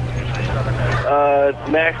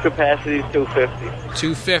 Max capacity is 250.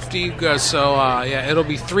 250. Good. So yeah, it'll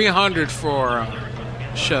be 300 for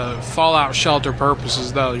fallout shelter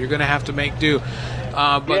purposes, though. You're gonna have to make do.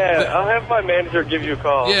 I'll have my manager give you a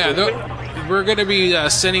call. Yeah, we're going to be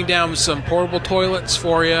sending down some portable toilets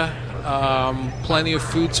for you, plenty of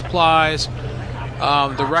food supplies.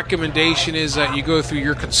 The recommendation is that you go through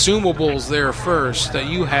your consumables there first that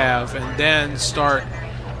you have, and then start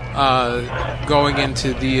going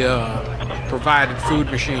into the provided food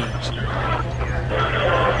machines.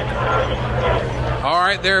 All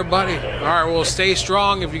right there, buddy. All right, well, stay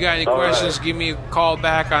strong. If you got any questions, give me a call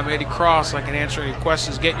back. I'm Eddie Cross. I can answer any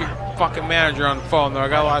questions. Get your fucking manager on the phone, though. I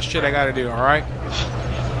got a lot of shit I got to do, all right?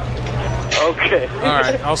 Okay. All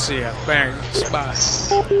right, I'll see you. Bang. Bye.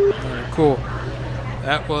 All right, cool.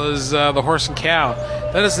 That was the Horse and Cow.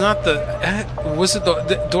 That is not the... Was it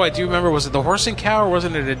the... Do you remember, was it the Horse and Cow, or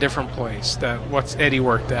wasn't it a different place that Eddie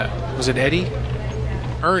worked at? Was it Eddie?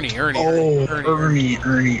 Ernie. Because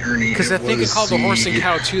I think it called the Horse and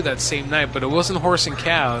Cow too that same night, but it wasn't Horse and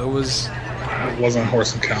Cow. It wasn't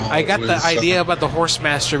Horse and Cow. I got the idea about the horse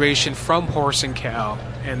masturbation from Horse and Cow,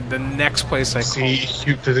 and the next place I called.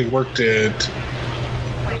 He worked at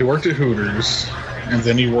Hooters, and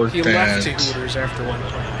then he left to Hooters after one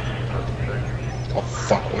point. What the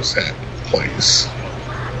fuck was that place?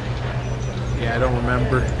 Yeah, I don't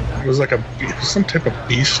remember. It was like some type of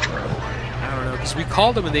bistro. Because we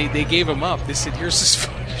called them and they gave him up. They said, here's his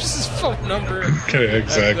phone number. Okay,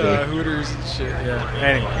 exactly. At, Hooters and shit. Yeah.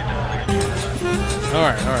 Anyway. All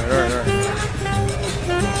right.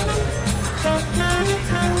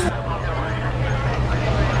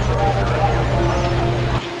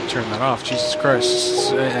 Turn that off. Jesus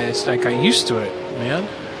Christ. It's like I'm used to it, man.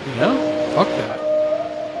 You know? Fuck that.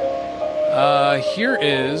 Here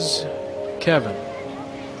is Kevin.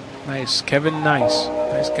 Nice. Kevin, nice.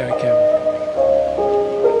 Nice guy, Kevin.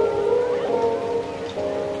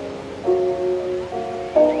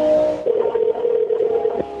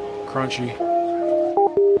 Crunchy.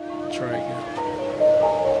 Try again.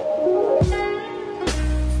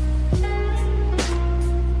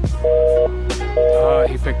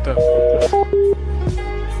 picked up.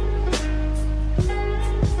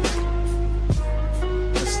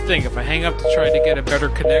 That's the thing. If I hang up to try to get a better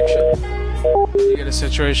connection, you get a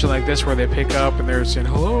situation like this where they pick up and they're saying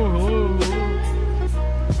hello, hello, hello.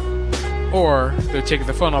 Or they're taking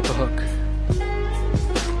the phone off the hook.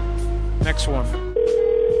 Next one.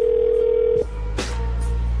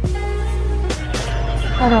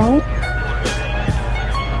 Hello.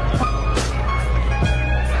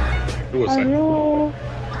 Who was that? Hello.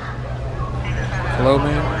 Hello,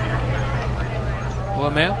 ma'am. Hello,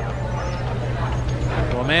 ma'am.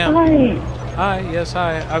 Hello, ma'am. Hi. Hi. Yes,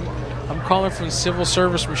 hi. I'm calling from Civil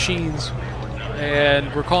Service Machines,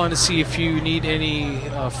 and we're calling to see if you need any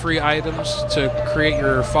free items to create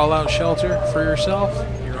your fallout shelter for yourself,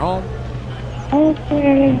 your home.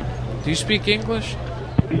 Okay. Do you speak English?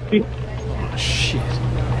 Oh, shit.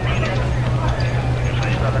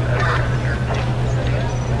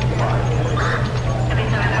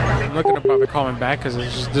 I'm looking to probably call him back because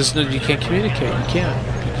you can't communicate. You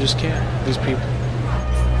can't. You just can't. These people.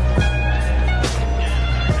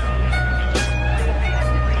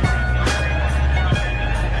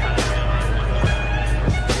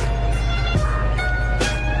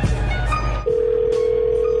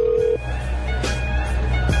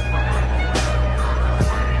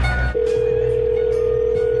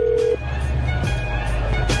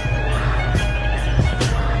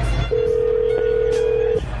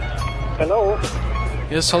 Hello.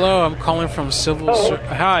 Yes, hello. I'm calling from Civil.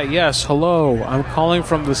 Hi. Yes, hello. I'm calling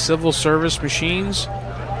from the Civil Service Machines.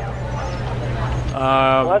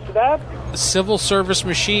 What's that? Civil Service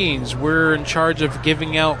Machines. We're in charge of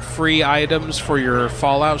giving out free items for your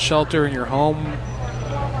fallout shelter in your home.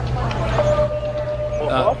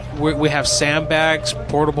 We have sandbags,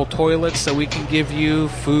 portable toilets that we can give you,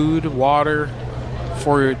 food, water,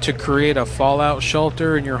 to create a fallout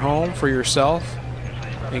shelter in your home for yourself.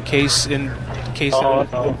 In case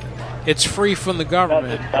it's free from the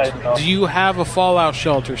government. Do you have a fallout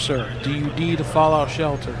shelter, sir? Do you need a fallout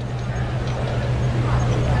shelter?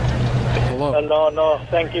 Hello. No,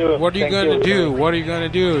 thank you. What are you going to do? What are you going to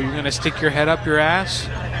do? You're going to stick your head up your ass?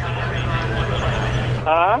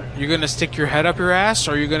 Huh? You're going to stick your head up your ass,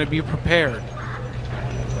 or are you going to be prepared?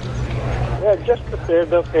 Yeah, just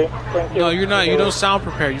prepared. Okay, thank you. No, you're not. You don't sound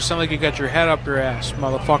prepared. You sound like you got your head up your ass,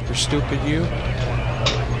 motherfucker. Stupid you.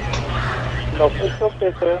 No, it's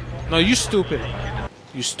okay, sir. No, you stupid.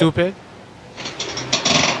 You stupid?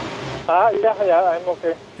 Yeah, I'm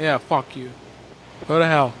okay. Yeah, fuck you. Go to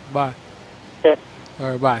hell. Bye. Okay.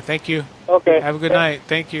 All right, bye. Thank you. Okay. Have a good night.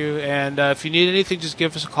 Thank you. And if you need anything, just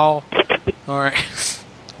give us a call. All right.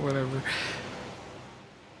 Whatever.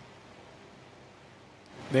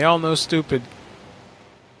 They all know stupid.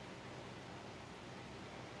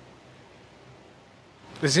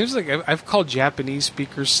 It seems like I've called Japanese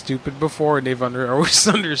speakers stupid before, and they've always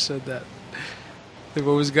understood that. They've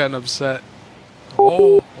always gotten upset.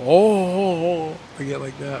 Oh. They get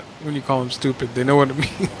like that when you call them stupid. They know what it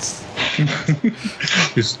means.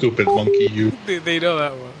 You stupid monkey, you. They know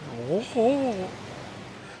that one. Oh.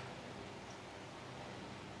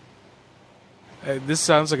 This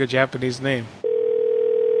sounds like a Japanese name.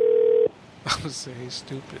 I'm gonna say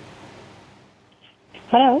stupid.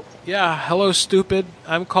 Hello? Yeah, hello, stupid.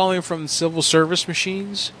 I'm calling from Civil Service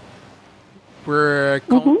Machines. We're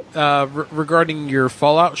regarding your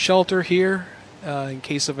fallout shelter here in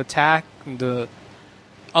case of attack. In the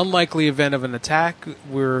unlikely event of an attack,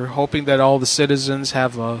 we're hoping that all the citizens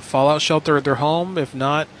have a fallout shelter at their home. If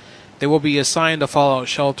not, they will be assigned a fallout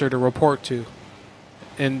shelter to report to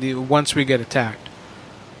once we get attacked.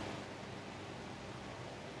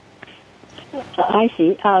 I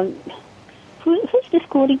see. Who's this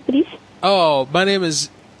calling, please? Oh, my name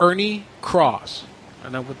is Ernie Cross,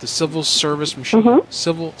 and I'm with the Civil Service Machine.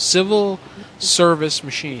 Civil Service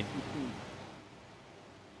Machine.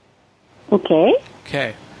 Okay.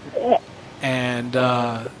 Okay. And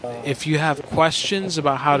if you have questions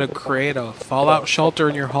about how to create a fallout shelter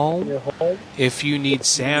in your home, if you need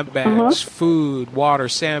sandbags, food, water,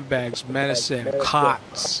 sandbags, medicine,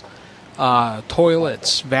 cots,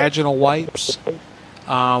 toilets, vaginal wipes,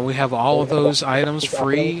 we have all of those items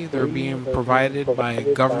free. They're being provided by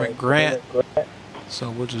a government grant. So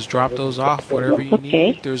we'll just drop those off, whatever you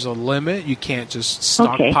need. There's a limit. You can't just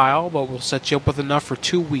stockpile, but we'll set you up with enough for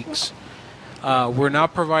 2 weeks. We're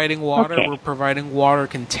not providing water. We're providing water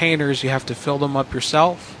containers. You have to fill them up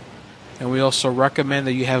yourself. And we also recommend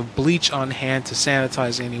that you have bleach on hand to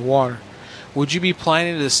sanitize any water. Would you be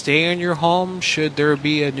planning to stay in your home should there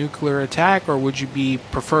be a nuclear attack, or would you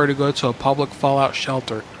prefer to go to a public fallout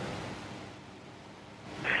shelter?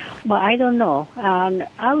 Well, I don't know.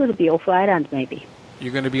 I will be off island maybe.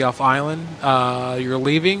 You're going to be off island. You're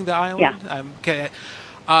leaving the island. Yeah. Okay.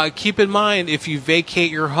 Keep in mind, if you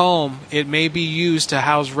vacate your home, it may be used to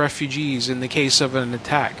house refugees in the case of an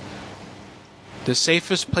attack. The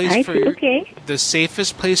safest place the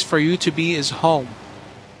safest place for you to be is home.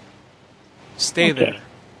 Stay there.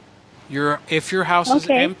 If your house is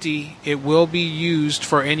empty, it will be used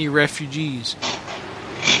for any refugees.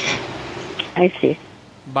 I see.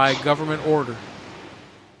 By government order.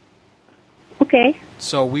 Okay.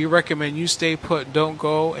 So we recommend you stay put. Don't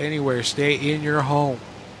go anywhere. Stay in your home.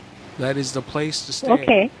 That is the place to stay.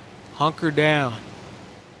 Okay. Hunker down.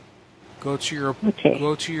 Go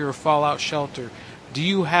to your fallout shelter. Do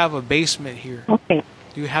you have a basement here? Okay.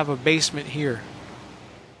 Do you have a basement here?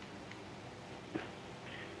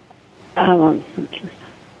 Are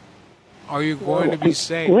you going to be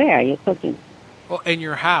safe? Where are you cooking? Well, in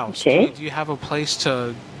your house. Okay. Do you have a place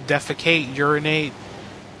to defecate, urinate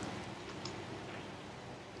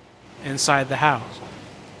inside the house?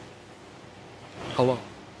 Hello?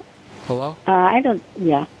 I don't.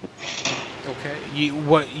 Yeah. Okay.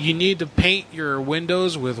 You need to paint your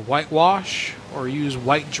windows with whitewash or use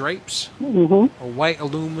white drapes or white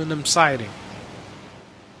aluminum siding.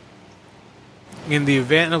 In the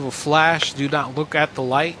event of a flash, do not look at the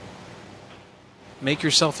light. Make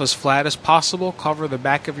yourself as flat as possible. Cover the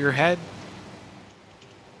back of your head.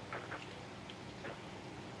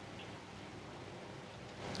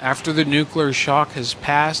 After the nuclear shock has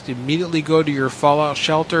passed, immediately go to your fallout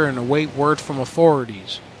shelter and await word from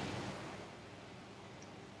authorities.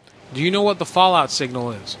 Do you know what the fallout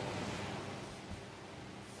signal is?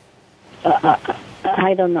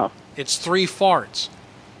 I don't know. It's 3 farts.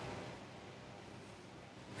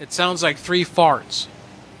 It sounds like 3 farts.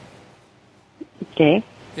 Okay.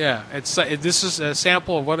 Yeah, this is a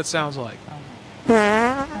sample of what it sounds like.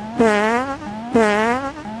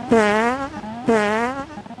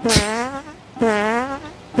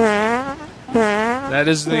 That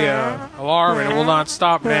is the alarm, and it will not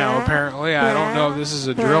stop now, apparently. I don't know if this is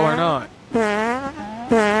a drill or not.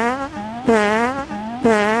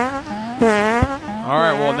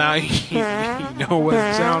 Alright, well, now you know what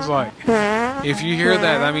it sounds like. If you hear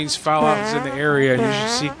that, that means fallout is in the area, and you should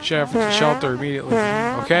seek shelter immediately.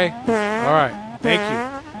 Okay? Alright, thank you.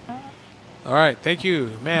 Alright, thank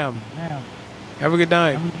you, ma'am. Have a good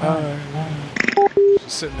night. Bye.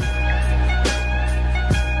 Just sitting there.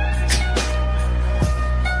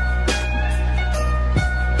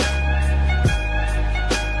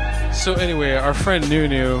 So anyway, our friend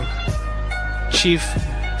Nunu, Chief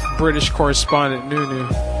British Correspondent Nunu,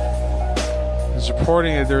 is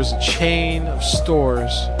reporting that there's a chain of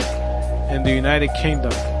stores in the United Kingdom.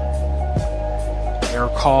 They are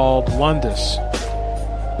called Londis.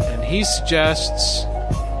 And he suggests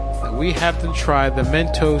that we have them try the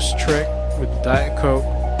Mentos trick with Diet Coke.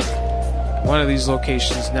 One of these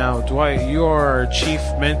locations now. Dwight, you are our Chief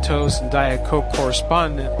Mentos and Diet Coke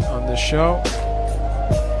correspondent on this show.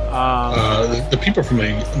 The people from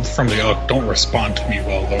the Elk don't respond to me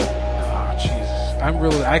well, though. Oh,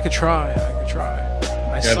 Jesus. I could try.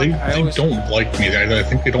 They don't like me. I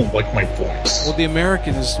think they don't like my voice. Well, the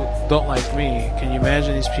Americans don't like me. Can you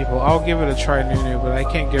imagine these people? I'll give it a try, Nunu, but I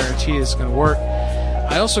can't guarantee it's going to work.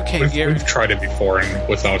 I also can't guarantee... We've tried it before and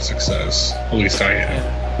without success. At least I have.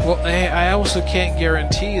 Yeah. Well, I also can't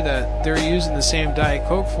guarantee that they're using the same Diet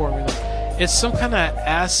Coke formula. It's some kind of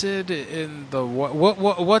acid in the...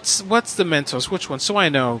 What's the Mentos? Which one? So I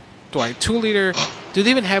know. Dwight, 2 liter... Do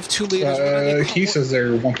they even have 2 liters? He says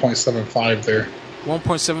they're 1.75 there.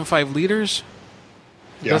 1.75 liters?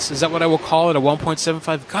 Yeah. Is that what I will call it? A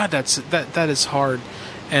 1.75? God, that is hard.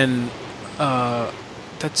 And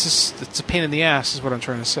that's a pain in the ass is what I'm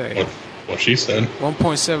trying to say. What she said.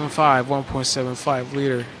 1.75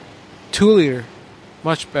 liter. 2 liter.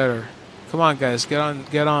 Much better. Come on, guys. Get on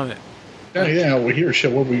it. Yeah, well, here,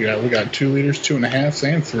 shit, what we got? We got 2 liters, 2.5s,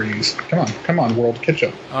 and 3s. Come on, world, catch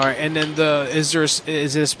up. All right, and then is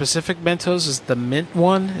it a specific Mentos? Is the mint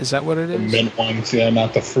one? Is that what it is? The mint ones, yeah,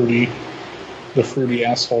 not the fruity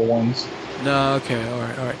asshole ones. No, okay, all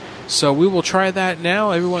right. So we will try that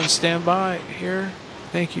now. Everyone stand by here.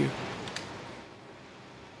 Thank you.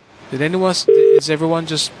 Is everyone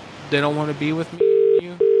just, they don't want to be with me and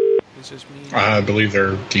you? It's just me? I believe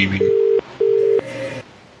they're leaving.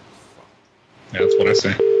 Yeah, that's what I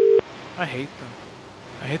say. I hate them.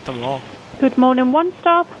 I hate them all. Good morning, One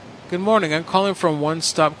Stop. Good morning. I'm calling from One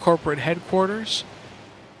Stop Corporate Headquarters.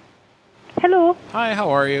 Hello. Hi, how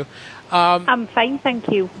are you? I'm fine, thank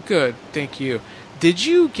you. Good, thank you. Did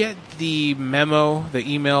you get the memo, the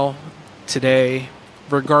email today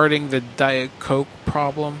regarding the Diet Coke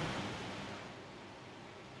problem?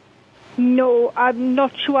 No, I'm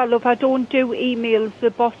not sure, love. I don't do emails.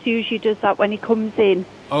 The boss usually does that when he comes in.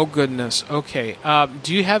 Oh, goodness. Okay.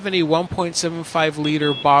 Do you have any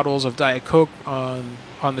 1.75-liter bottles of Diet Coke on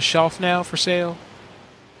the shelf now for sale?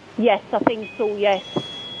 Yes, I think so, yes.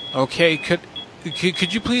 Okay.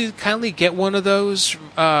 Could you please kindly get one of those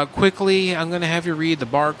quickly? I'm going to have you read the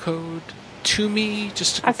barcode to me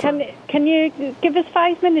just to confirm. Can you give us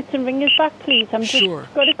 5 minutes and ring us back, please? I'm just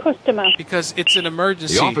got a customer. Because it's an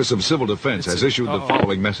emergency. The Office of Civil Defense has issued the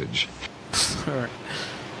following message. All right.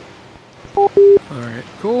 All right,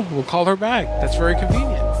 cool. We'll call her back. That's very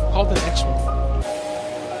convenient. We'll call the next one.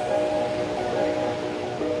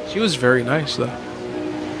 She was very nice, though.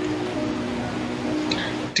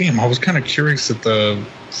 Damn, I was kind of curious at the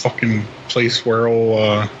fucking place where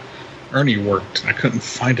old Ernie worked. I couldn't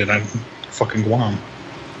find it. I'm fucking Guam.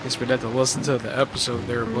 Guess we'd have to listen to the episode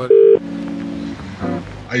there, but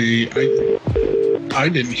I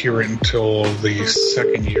didn't hear it until the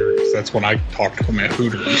second year, because that's when I talked to him at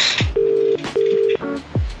Hooters.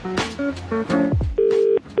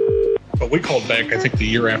 But we called back, I think, the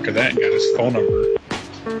year after that and got his phone number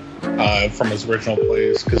from his original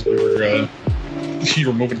place, because we were you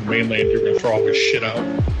were moving to the mainland, you were going to throw all his shit out.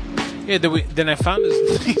 Yeah, then I found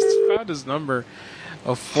his number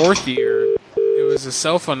of fourth year. It was a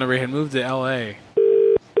cell phone number. He had moved to L.A.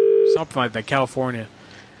 Something like that, California.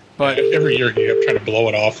 But every year he kept trying to blow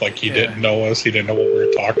it off like he didn't know us. He didn't know what we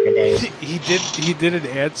were talking about. He didn't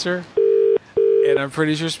answer, and I'm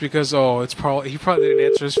pretty sure it's because he probably didn't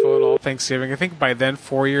answer his phone all Thanksgiving. I think by then,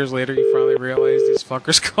 4 years later, he finally realized these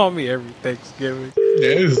fuckers call me every Thanksgiving.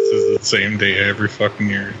 Yeah, this is the same day every fucking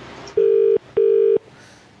year.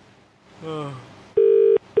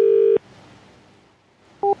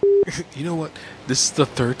 You know what? This is the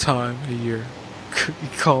third time a year you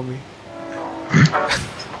call me.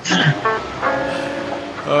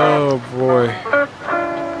 Oh boy.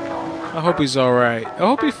 I hope he's alright. I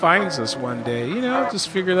hope he finds us one day. You know, just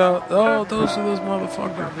figured out, oh, those are those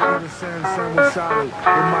motherfuckers.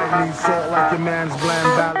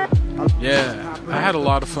 Yeah, I had a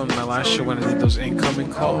lot of fun my last show when I did those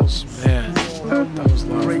incoming calls. Man, that was a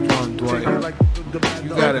lot of fun, Dwight. You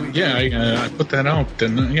got it. Yeah, I put that out,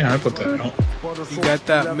 didn't I? Yeah, I put that out. You got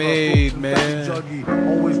that made, man.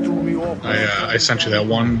 I sent you that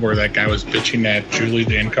one where that guy was bitching at Julie,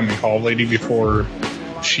 the incoming call lady, before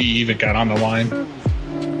she even got on the line.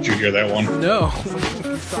 Did you hear that one? No.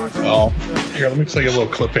 Oh, here, let me play a little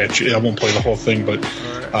clip at you. I won't play the whole thing, but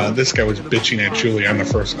this guy was bitching at Julie on the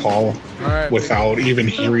first call without even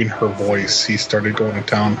hearing her voice. He started going to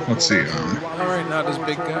town. Let's see. Alright, not this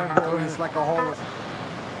big guy. Go ahead.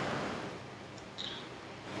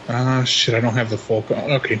 Shit, I don't have the full...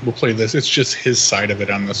 Okay, we'll play this. It's just his side of it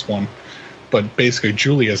on this one. But basically,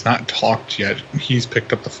 Julie has not talked yet. He's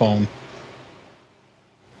picked up the phone.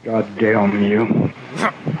 God damn you.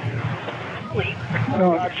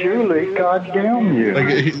 No, Julie, God damn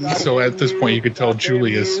you. So at this point, you could tell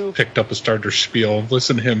Julie has picked up a starter spiel.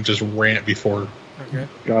 Listen to him just rant before. Okay.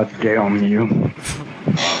 God damn you.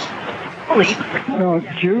 No,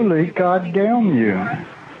 Julie, God damn you.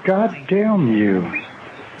 God damn you.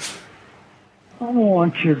 I don't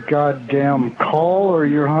want your goddamn call or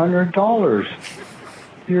your $100.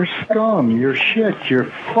 You're scum. You're shit. You're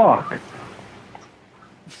fuck.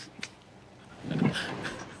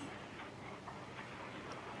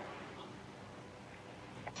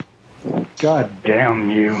 God damn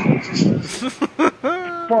you.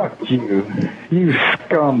 Fuck you. You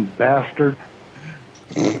scum bastard.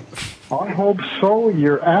 I hope so.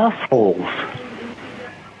 You're assholes.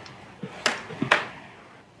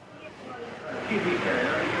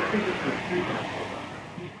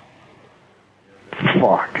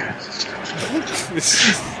 Fuck.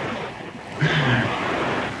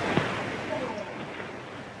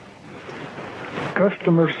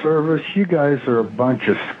 Customer service, you guys are a bunch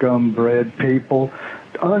of scumbred people.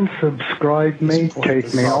 Unsubscribe me,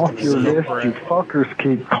 take me off your list. You fuckers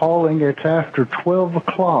keep calling. It's after 12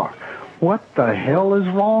 o'clock. What the hell is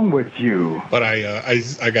wrong with you? But I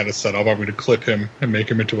got it set up. I'm going to clip him and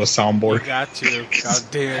make him into a soundboard. You got to. God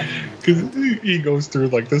damn. Because he goes through,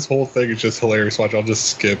 like, this whole thing is just hilarious. Watch, I'll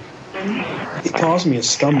just skip. He calls me a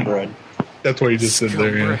scumbred. That's what he just said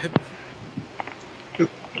there, yeah.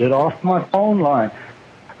 Get off my phone line.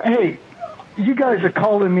 Hey, you guys are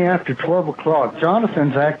calling me after 12 o'clock.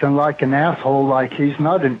 Jonathan's acting like an asshole, like he's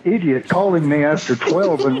not an idiot, calling me after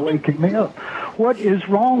 12 and waking me up. What is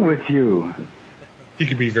wrong with you? He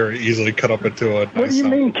could be very easily cut up into a... What do you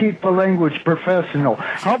mean keep the language professional?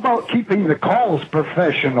 How about keeping the calls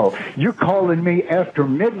professional? You're calling me after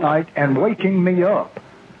midnight and waking me up.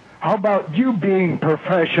 How about you being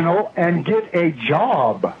professional and get a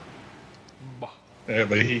job? Yeah,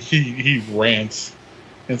 but he rants.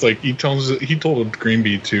 It's like he told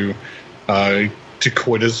Greenby to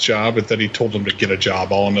quit his job, and then he told him to get a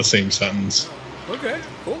job, all in the same sentence. Okay,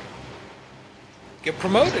 cool. Get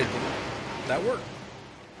promoted. That worked.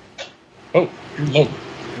 Oh, you're low.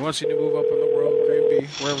 He wants you to move up in the world, Greenby,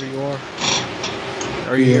 wherever you are.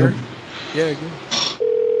 Are you here? Yeah, good.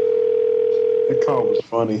 That call was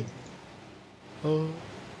funny. Oh.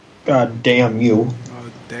 God damn you.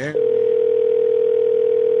 Oh, damn.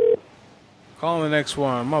 Call the next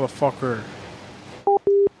one, motherfucker.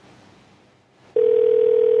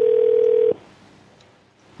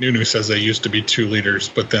 Nunu says they used to be 2 liters,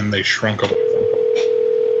 but then they shrunk them.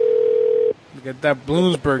 Look at that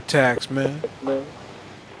Bloomsburg tax, man.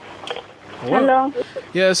 Hello?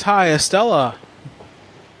 Yes, hi, Estella.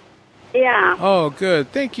 Yeah. Oh,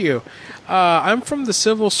 good. Thank you. I'm from the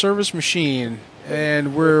Civil Service Machine,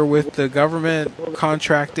 and we're with the government,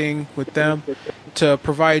 contracting with them to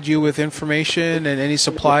provide you with information and any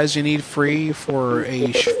supplies you need free for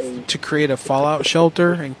to create a fallout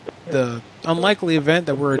shelter in the unlikely event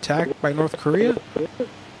that we're attacked by North Korea.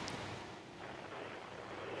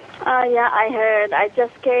 Yeah, I heard. I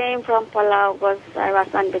just came from Palau because I was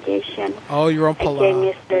on vacation. Oh, you're on Palau. I came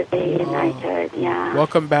yesterday and I heard, yeah.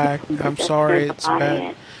 Welcome back. I'm sorry, it's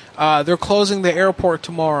bad. They're closing the airport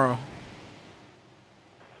tomorrow.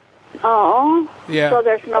 Oh? Yeah. So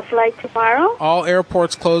there's no flight tomorrow? All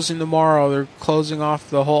airports closing tomorrow. They're closing off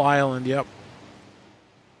the whole island, yep.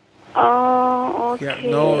 Oh, okay.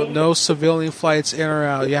 Yeah, no civilian flights in or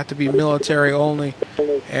out. You have to be military only.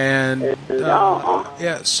 And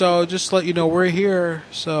yeah, so just to let you know, we're here.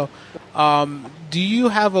 So, do you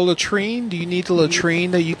have a latrine? Do you need a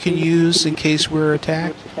latrine that you can use in case we're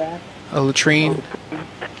attacked? A latrine?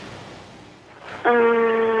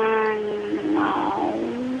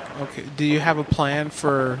 No. Okay. Do you have a plan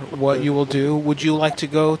for what you will do? Would you like to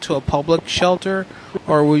go to a public shelter,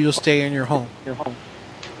 or will you stay in your home?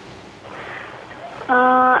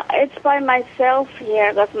 It's by myself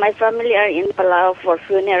here because my family are in Palau for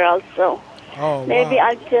funerals, so maybe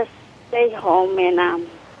I'll just stay home and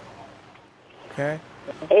okay.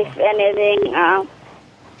 If anything,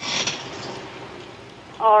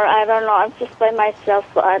 or I don't know, I'm just by myself,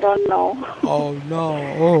 so I don't know. Oh no!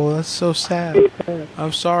 Oh, that's so sad.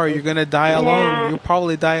 I'm sorry, you're gonna die alone. Yeah. You'll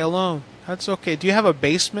probably die alone. That's okay. Do you have a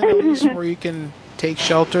basement at least where you can take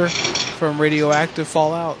shelter from radioactive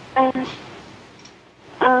fallout?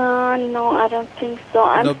 No, I don't think so.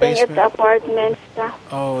 I'm No staying at the basement? apartment.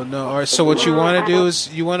 Oh no! All right. So what you want to do is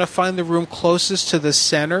you want to find the room closest to the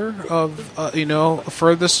center of,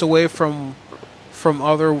 furthest away from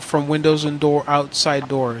windows and outside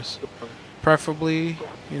doors, preferably.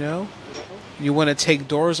 You want to take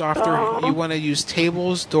doors off their. You want to use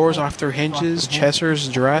tables, doors off their hinges, chests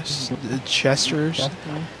and dressers,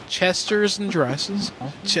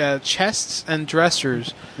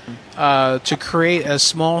 to create a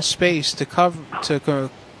small space to cover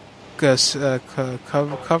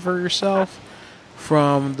yourself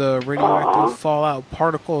from the radioactive fallout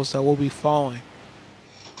particles that will be falling.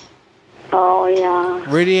 Oh yeah.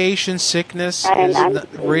 Radiation sickness is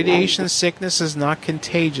not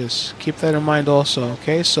contagious. Keep that in mind also,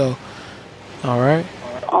 okay? So, all right.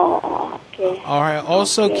 Oh, okay. All right.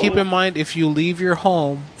 Also keep in mind if you leave your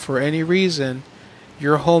home for any reason,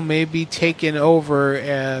 your home may be taken over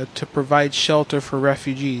to provide shelter for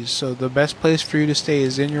refugees. So the best place for you to stay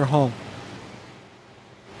is in your home.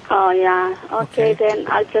 Oh yeah. Okay, then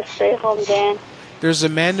I'll just stay home then. There's a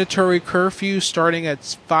mandatory curfew starting at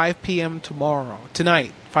 5 p.m.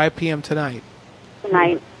 tonight. 5 p.m. tonight.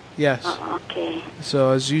 Tonight? Yes. Okay.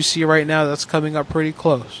 So as you see right now, that's coming up pretty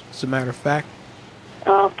close, as a matter of fact.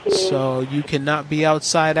 Okay. So you cannot be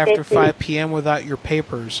outside after 5 p.m. without your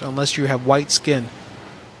papers, unless you have white skin.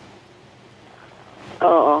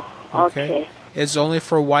 Oh, okay. It's only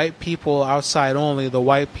for white people outside only, the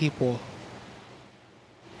white people.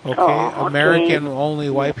 Okay, American only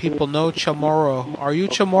white people. No Chamorro. Are you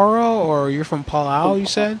Chamorro or you're from Palau? You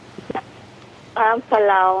said. I'm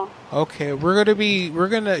Palau. Okay,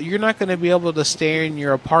 you're not gonna be able to stay in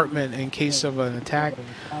your apartment in case of an attack.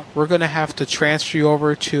 We're gonna have to transfer you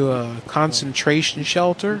over to a concentration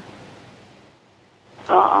shelter.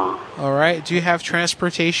 All right. Do you have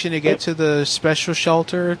transportation to get to the special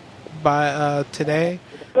shelter by today?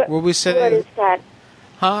 Where we said what is that?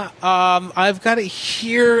 Huh? I've got it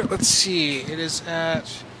here. Let's see. It's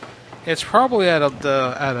probably at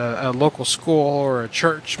a local school or a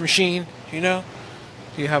church machine.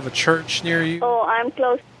 Do you have a church near you? Oh, I'm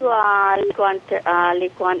close to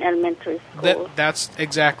Liquan Elementary School. That's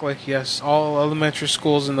exactly, yes. All elementary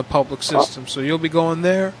schools in the public system. So you'll be going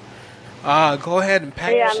there. Go ahead and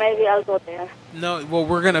pack. Yeah, maybe I'll go there. No, well,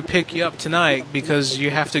 we're going to pick you up tonight because you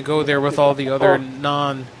have to go there with all the other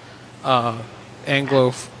non-Anglo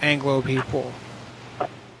people.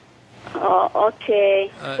 Oh,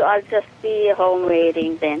 okay. So I'll just be home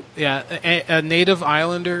waiting then. Yeah, Native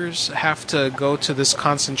Islanders have to go to this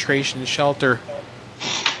concentration shelter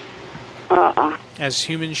as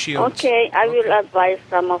human shields. Okay, I will advise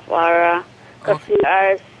some of our, because we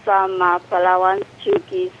are some Palawans,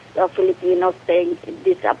 Chukis, Filipinos staying in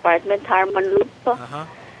this apartment, Harmon Loop.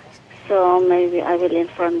 So maybe I will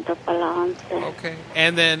inform the Palawans. Okay,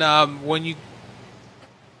 and then when you...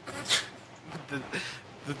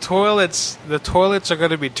 The toilets are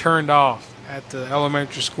going to be turned off at the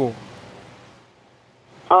elementary school.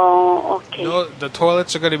 Oh, okay. No, the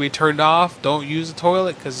toilets are going to be turned off. Don't use the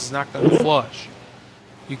toilet because it's not going to flush.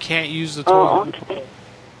 You can't use the toilet. Oh, okay.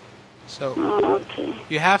 So okay.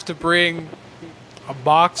 You have to bring a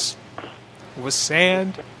box with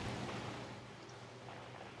sand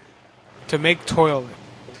to make toilet.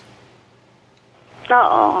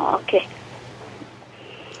 Oh, okay.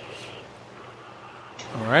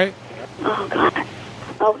 All right. Oh, God.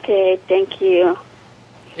 Okay, thank you.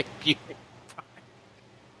 Thank you.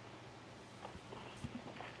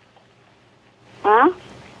 Huh?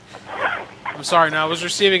 I'm sorry. Now I was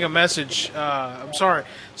receiving a message. I'm sorry.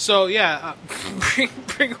 So yeah,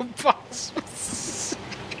 bring a box.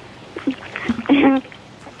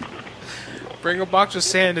 Bring a box of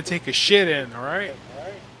sand to take a shit in. All right.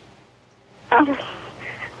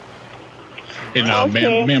 And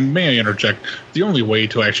ma'am, may I interject? The only way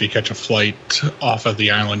to actually catch a flight off of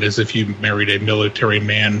the island is if you married a military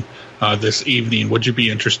man this evening. Would you be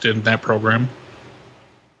interested in that program?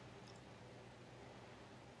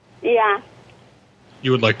 Yeah.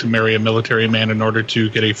 You would like to marry a military man in order to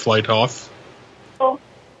get a flight off? Oh.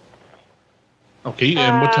 Okay,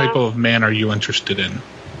 and what type of man are you interested in?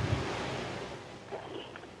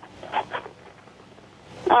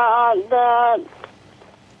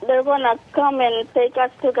 They're gonna come and take us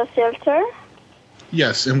to the shelter?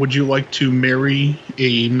 Yes, and would you like to marry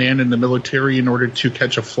a man in the military in order to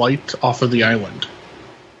catch a flight off of the island?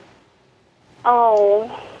 Oh.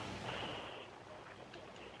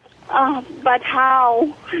 But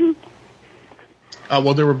how?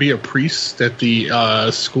 Well, there will be a priest at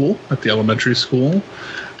the school, at the elementary school.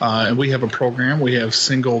 And we have a program. We have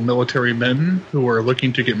single military men who are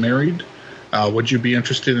looking to get married. Would you be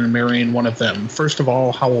interested in marrying one of them? First of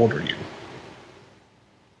all, how old are you?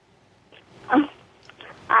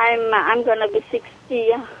 I'm gonna be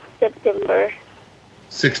 60 September.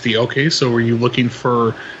 60. Okay, so are you looking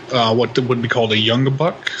for what would be called a young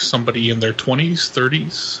buck? Somebody in their 20s,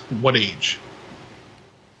 30s? What age?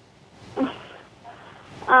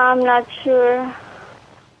 I'm not sure.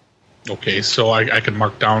 Okay, so I can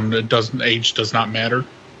mark down age does not matter.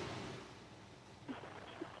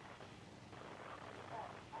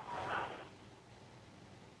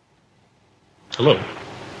 Hello.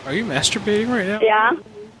 Are you masturbating right now? Yeah.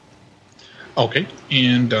 Okay,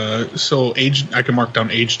 and so age, I can mark down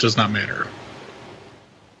age does not matter.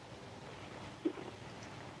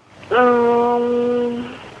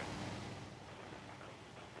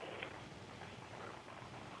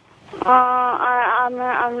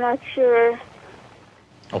 I'm not sure.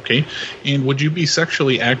 Okay, and would you be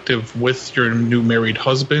sexually active with your new married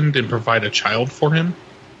husband and provide a child for him?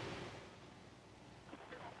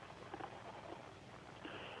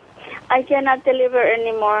 I cannot deliver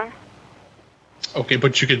anymore. Okay,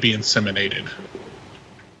 but you could be inseminated.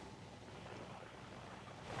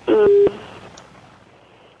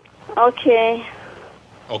 Okay.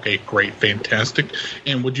 Okay, great, fantastic.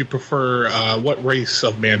 And would you prefer what race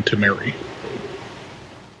of man to marry?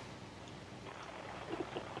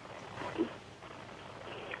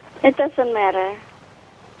 It doesn't matter.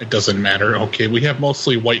 It doesn't matter. Okay, we have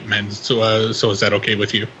mostly white men, so is that okay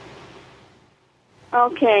with you?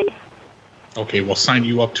 Okay. Okay, we'll sign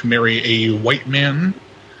you up to marry a white man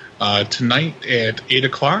tonight at 8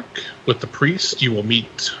 o'clock with the priest. You will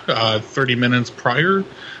meet 30 minutes prior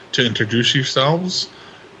to introduce yourselves.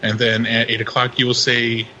 And then at 8 o'clock you will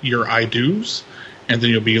say your I do's. And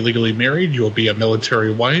then you'll be legally married. You will be a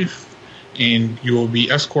military wife. And you will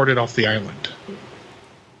be escorted off the island.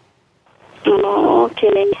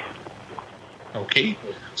 Okay. Okay,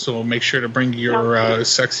 so make sure to bring your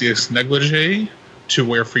sexiest negligee to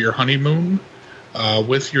wear for your honeymoon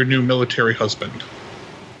with your new military husband.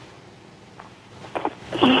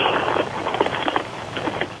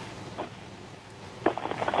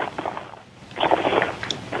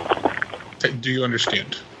 Do you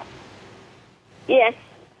understand? Yes.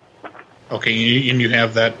 Okay, and you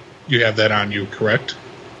have that on you, correct?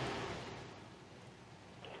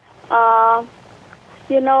 But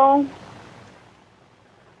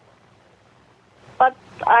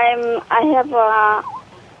I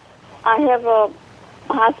have a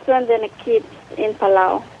husband and a kid in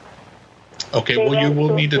Palau. Okay, well, you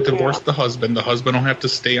will need to divorce the husband. The husband will have to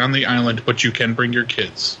stay on the island, but you can bring your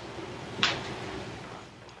kids.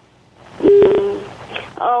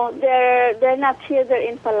 Oh, they're not here. They're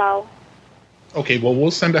in Palau. Okay, well,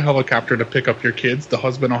 we'll send a helicopter to pick up your kids. The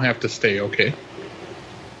husband will have to stay, okay?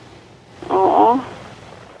 Oh.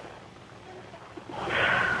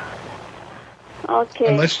 Okay.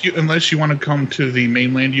 Unless you want to come to the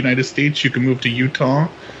mainland United States, you can move to Utah,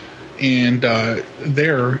 and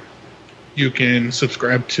there you can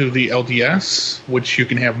subscribe to the LDS, which you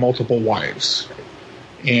can have multiple wives.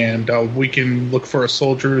 And we can look for a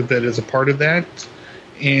soldier that is a part of that,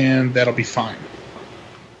 and that'll be fine.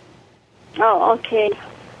 Oh, okay.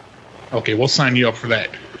 Okay, we'll sign you up for that.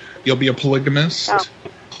 You'll be a polygamist,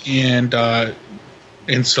 and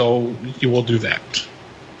so you will do that.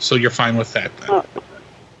 So you're fine with that then. Oh.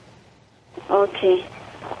 Okay.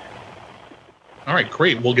 All right,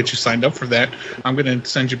 great. We'll get you signed up for that. I'm going to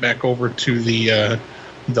send you back over to the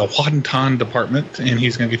Wonton department, and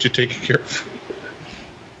he's going to get you taken care of.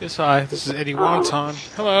 Yes, hi. This is Eddie Wonton.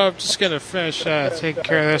 Hello, I'm just going to finish taking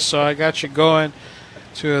care of this. So I got you going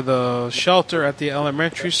to the shelter at the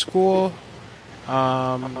elementary school.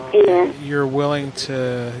 You're willing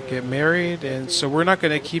to get married, and so we're not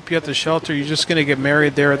going to keep you at the shelter. You're just going to get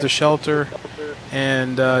married there at the shelter,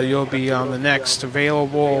 and you'll be on the next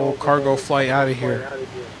available cargo flight out of here.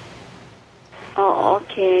 Oh,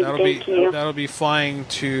 okay. Thank you. That'll be flying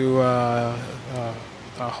to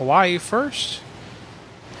Hawaii first,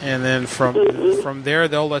 and then from there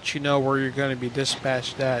they'll let you know where you're going to be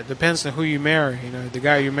dispatched at. Depends on who you marry. You know, the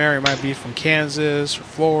guy you marry might be from Kansas or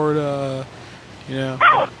Florida. You know.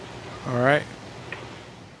 All right.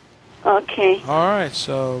 Okay. All right.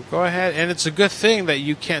 So go ahead, and it's a good thing that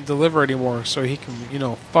you can't deliver anymore, so he can,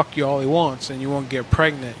 fuck you all he wants, and you won't get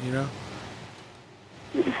pregnant.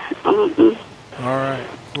 All right.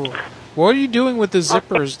 Cool. What are you doing with the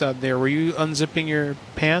zippers down there? Were you unzipping your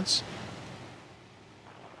pants?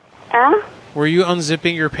 Were you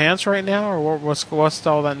unzipping your pants right now, or what's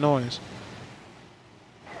all that noise?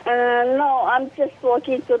 No, I'm just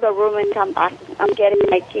walking to the room and come back. I'm getting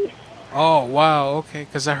my keys. Oh, wow, okay,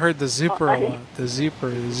 because I heard the zipper a lot. The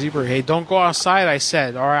zipper. Hey, don't go outside, I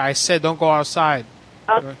said. All right, I said don't go outside.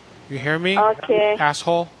 Okay. You hear me? Okay.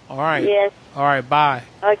 Asshole? All right. Yes. All right, bye.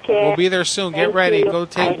 Okay. We'll be there soon. Get ready. You. Go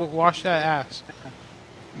wash that ass.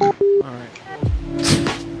 All right.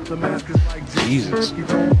 Jesus.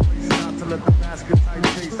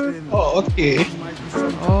 Oh, okay.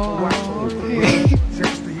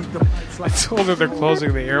 I told her they're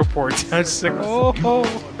closing the airport. I was just like, oh.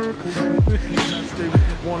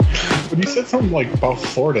 When you said something like about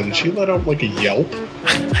Florida, did she let out like a yelp?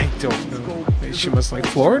 I don't know. She must like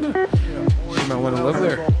Florida. She might want to live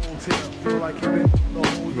there.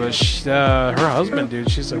 But her husband,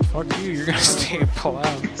 dude, she's like, fuck you. You're going to stay in Palau.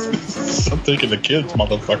 I'm taking the kids,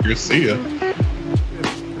 motherfucker. See ya.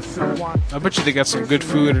 I bet you they got some good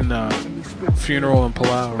food in funeral in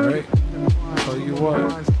Palau, right? I'll tell you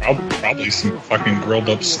what. Probably some fucking grilled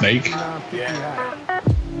up snake. Yeah.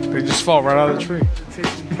 They just fall right out of the tree.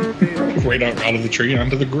 Right out of the tree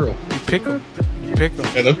onto the grill. You pick them. Yeah,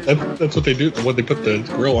 that's what they do. When they put the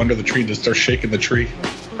grill under the tree, just start shaking the tree.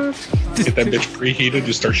 Get that bitch preheated,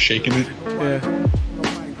 just start shaking it. Yeah.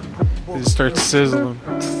 They just start sizzling.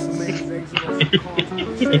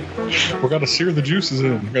 We gotta sear the juices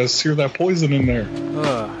in. We gotta sear that poison in there.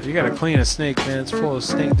 You gotta clean a snake, man. It's full of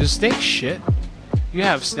snake. Does snakes shit? You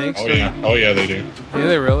have snakes? Oh yeah. Oh yeah, they do. Yeah,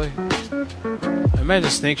 they really? I imagine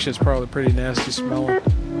snake shit's probably pretty nasty smelling.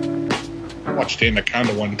 I watched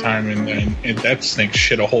Anaconda one time, and that snake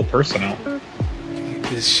shit a whole person out.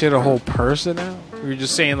 It shit a whole person out? You were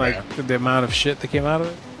just saying like the amount of shit that came out of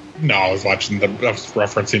it? No, I was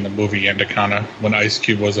referencing the movie Anaconda when Ice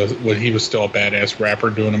Cube when he was still a badass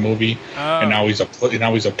rapper doing a movie, and now he's a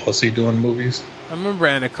pussy doing movies. I remember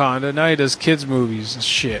Anaconda. Now he does kids movies and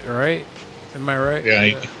shit, right? Am I right? Yeah,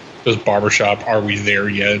 he does Barbershop. Are we there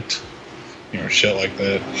yet? Shit like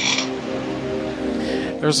that.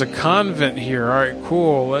 There's a convent here. All right,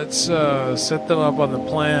 cool. Let's set them up on the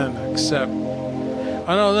plan. Except,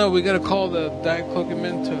 I don't know. We gotta call the Diet Coke and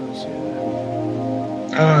Mentos.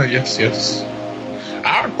 Yes.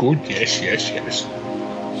 Good. Yes.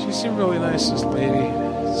 She seemed really nice, this lady.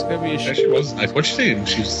 It's gonna be a she was nice. What's she saying?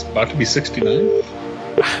 She's about to be 69?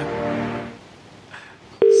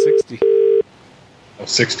 Oh,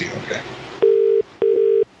 60, okay.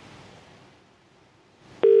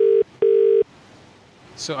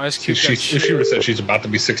 So Ice Cube If she would have said she's about to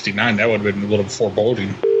be 69, that would have been a little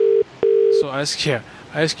foreboding. So Ice Cube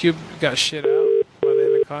got shit out by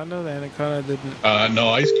the Anaconda? The Anaconda didn't... No,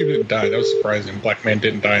 Ice Cube didn't die. That was surprising. Black man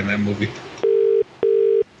didn't die in that movie.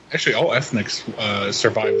 Actually, all ethnics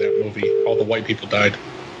survived that movie. All the white people died.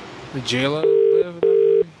 Did J-Lo live in that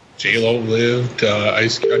movie? J-Lo lived.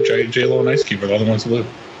 J-Lo and Ice Cube were the only ones who lived.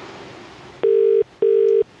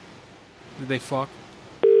 Did they fuck?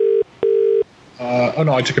 Oh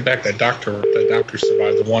no, I took it back. That doctor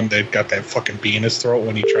survived. The one that got that fucking bee in his throat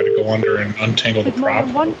when he tried to go under and untangle the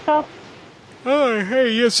prop. Oh,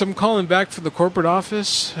 hey, yes, I'm calling back from the corporate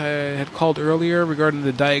office. I had called earlier regarding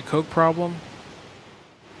the Diet Coke problem.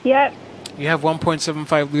 Yeah. You have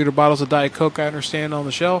 1.75 liter bottles of Diet Coke, I understand, on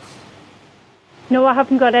the shelf? No, I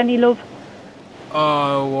haven't got any, love.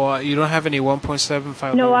 Well, you don't have any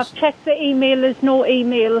 1.75 No, liters? I've checked the email. There's no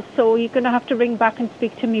email, so you're going to have to ring back and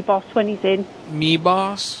speak to me boss when he's in. Me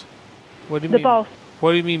boss? What do you The mean? boss.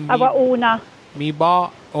 What do you mean? Our owner. Me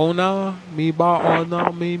ba owner? Me ba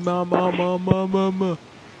owner? Me ma ma ma ma ma ma.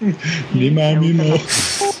 Me ma me ma.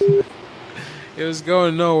 It was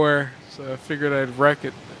going nowhere, so I figured I'd wreck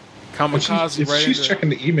it. Kamikaze If right she's into checking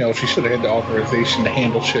the email, she should have had the authorization to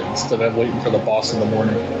handle shit instead of waiting for the boss in the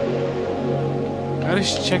morning. How did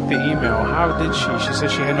she check the email? How did she? She said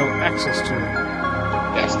she had no access to it.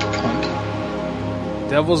 That's the cunt.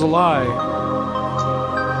 Devil's a lie.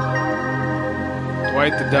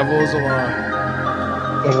 Dwight, the devil is a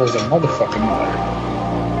lie. Devil is a motherfucking lie.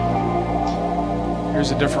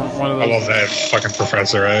 Here's a different one of those. I love that fucking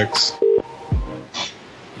Professor X.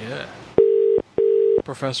 Yeah.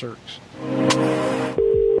 Professor X.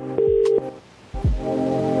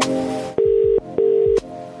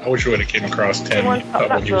 I wish we would have came across Tim when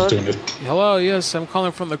he was doing it. Hello, yes, I'm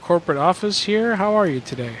calling from the corporate office here. How are you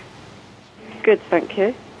today? Good, thank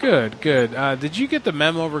you. Good. Did you get the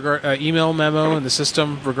memo email memo in the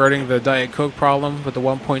system regarding the Diet Coke problem with the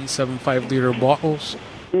 1.75 liter bottles?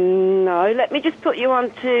 No, let me just put you on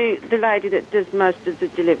to the lady that does most of the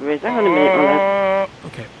deliveries. Hang on a minute, my love.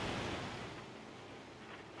 Okay.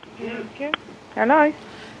 Hello.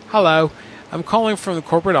 Hello. I'm calling from the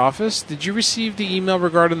corporate office. Did you receive the email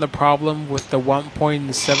regarding the problem with the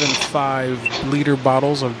 1.75 liter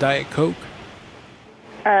bottles of Diet Coke?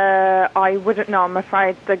 I wouldn't know, I'm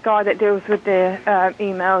afraid. The guy that deals with the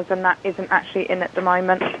emails and that isn't actually in at the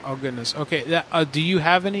moment. Oh, goodness. Okay. Do you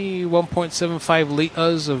have any 1.75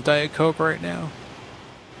 liters of Diet Coke right now?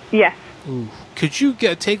 Yes. Ooh. Could you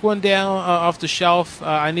take one down off the shelf?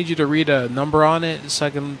 I need you to read a number on it so I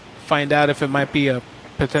can find out if it might be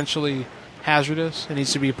potentially hazardous. It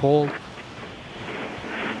needs to be pulled.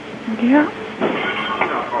 Yeah.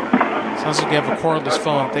 Sounds like you have a cordless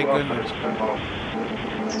phone. Thank goodness.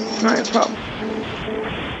 No problem.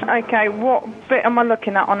 Okay, what bit am I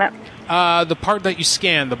looking at on it? The part that you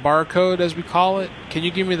scan, the barcode as we call it. Can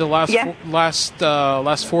you give me the last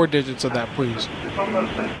four digits of that, please?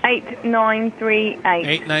 8938.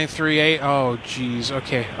 8938. Oh, jeez.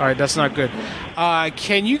 Okay. All right, that's not good.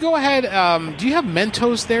 Can you go ahead? Do you have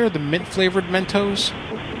Mentos there? The mint flavored Mentos?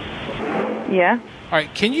 Yeah. All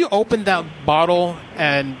right. Can you open that bottle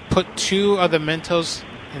and put 2 of the Mentos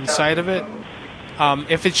inside of it?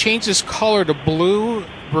 If it changes color to blue,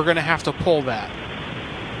 we're going to have to pull that.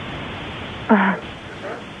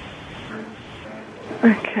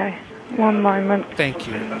 Okay, one moment. Thank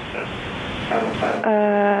you.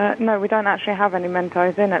 No, we don't actually have any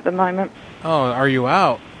Mentos in at the moment. Oh, are you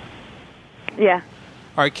out? Yeah.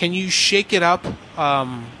 All right, can you shake it up,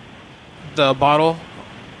 the bottle,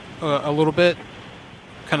 a little bit?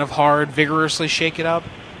 Kind of hard, vigorously shake it up?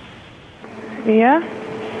 Yeah.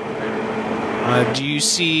 Do you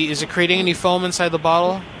see, is it creating any foam inside the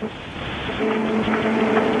bottle?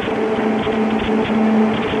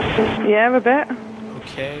 Yeah, a bit.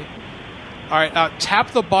 Okay. All right,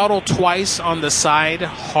 tap the bottle twice on the side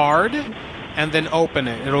hard, and then open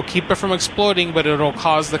it. It'll keep it from exploding, but it'll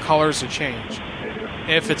cause the colors to change,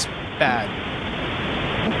 if it's bad.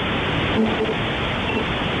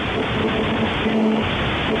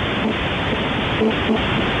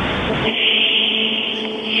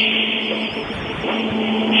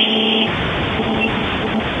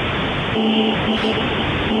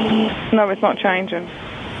 No, it's not changing.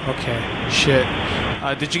 Okay, shit.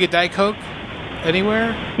 Did you get Diet Coke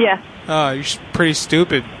anywhere? Yeah. Oh, you're pretty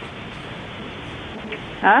stupid.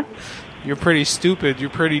 Huh? You're pretty stupid. You're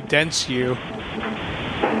pretty dense, you.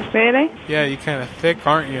 Really? Yeah, you're kind of thick,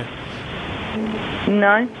 aren't you?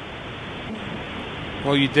 No.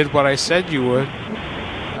 Well, you did what I said you would.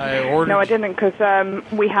 I ordered. No, I didn't, because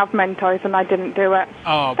we have Mentos and I didn't do it.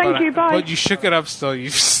 Oh, Thank you, bye. But you shook it up still, you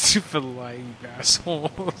stupid lying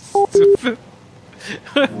asshole. Stupid.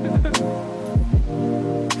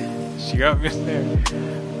 She got me there.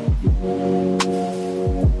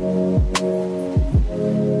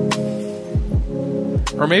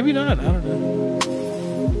 Or maybe not, I don't know.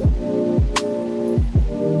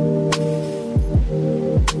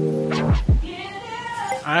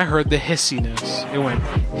 I heard the hissiness. It went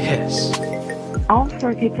hiss. All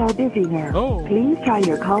circuits are busy now. Oh. Please try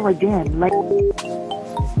your call again later.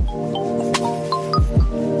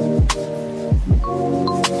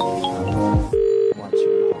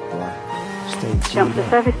 Jump to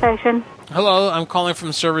service station. Hello, I'm calling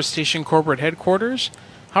from service station corporate headquarters.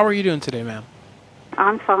 How are you doing today, ma'am?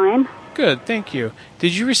 I'm fine. Good, thank you.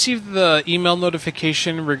 Did you receive the email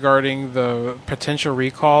notification regarding the potential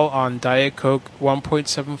recall on Diet Coke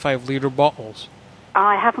 1.75 liter bottles?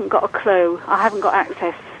 I haven't got a clue. I haven't got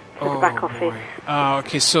access to the back office.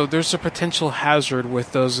 Okay, so there's a potential hazard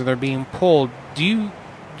with those, and they're being pulled. Do you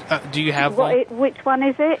have Which one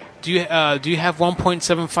is it? Do you have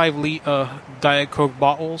 1.75 Diet Coke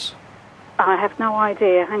bottles? I have no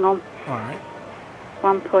idea. Hang on. All right.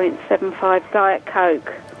 1.75 Diet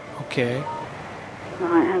Coke. Okay.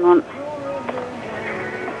 Right, hang on.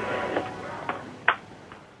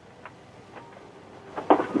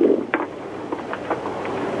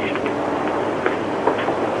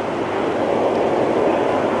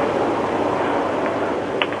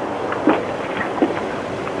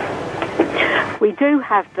 We do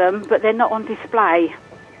have them, but they're not on display.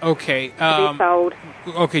 Okay. To be sold.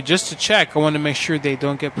 Okay, just to check, I want to make sure they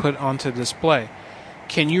don't get put onto display.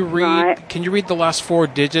 Can you read? Right. Can you read the last 4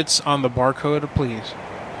 digits on the barcode, please,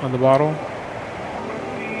 on the bottle?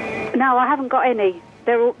 No, I haven't got any.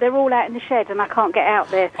 They're all out in the shed, and I can't get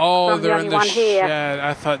out there. Oh, I'm they're the in only the one here. shed.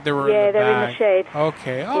 I thought they were Yeah, in the they're bag. in the shed.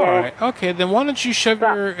 Okay, all Yeah. right. Okay, then why don't you shove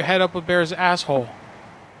your head up a bear's asshole?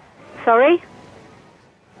 Sorry?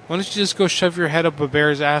 Why don't you just go shove your head up a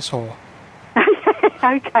bear's asshole?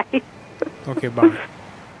 Okay. Okay, bye.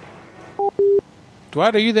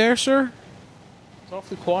 Dwight, are you there, sir? It's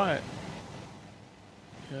awfully quiet.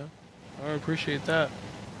 Yeah, I appreciate that.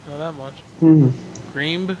 Not that much.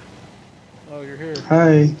 Greenb? Oh, you're here.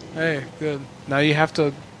 Hi. Hey, good. Now you have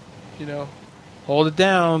to, hold it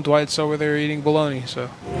down. Dwight's over there eating bologna, so.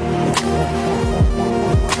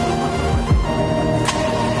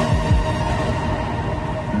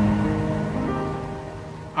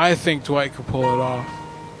 I think Dwight could pull it off.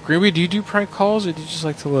 Greenby, do you do prank calls, or do you just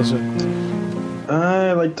like to listen?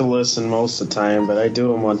 I like to listen most of the time, but I do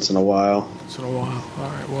them once in a while. Once in a while. All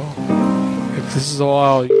right, well, if this is a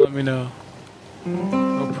while, you let me know.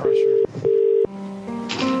 No pressure.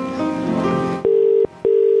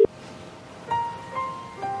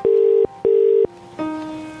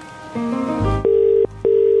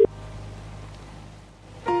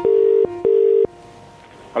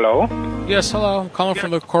 Hello? Yes, hello. I'm calling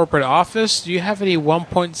from the corporate office. Do you have any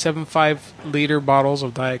 1.75 liter bottles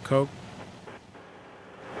of Diet Coke?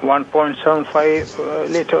 1.75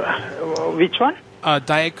 liter. Which one?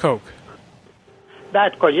 Diet Coke.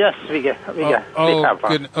 Diet Coke, yes, we have one.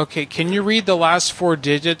 Good. Okay, can you read the last 4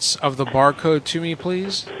 digits of the barcode to me,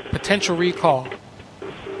 please? Potential recall.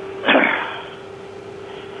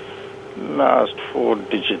 Last 4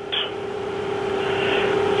 digits.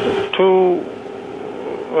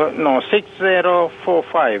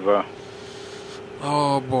 6045.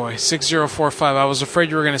 Oh boy, 6045. I was afraid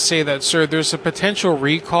you were going to say that, sir. There's a potential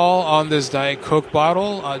recall on this Diet Coke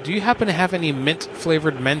bottle. Do you happen to have any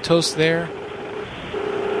mint-flavored Mentos there?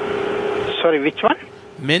 Sorry, which one?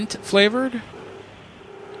 Mint-flavored?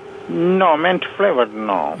 No, mint flavored,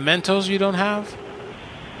 no. Mentos you don't have?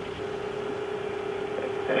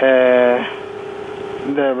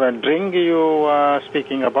 The drink you are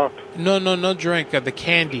speaking about? No drink. The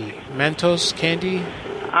candy. Mentos candy?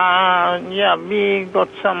 Yeah, we got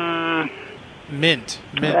some... Mint.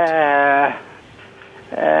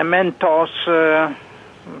 Mentos,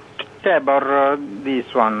 Tabor,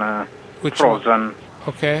 this one, Which frozen. One?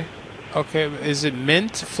 Okay. Is it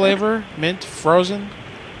mint flavor? Mint frozen?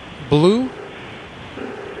 Blue?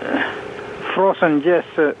 Frozen, yes.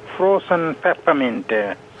 Frozen peppermint.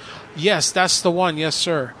 Yes, that's the one. Yes,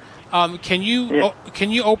 sir. Can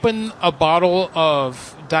you open a bottle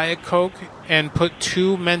of Diet Coke and put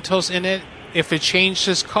 2 Mentos in it? If it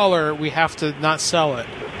changes color, we have to not sell it.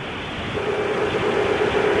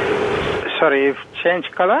 Sorry, if change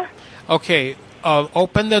color? Okay.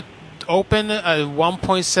 Open a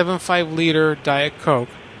 1.75 liter Diet Coke.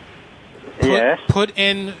 Yes. Put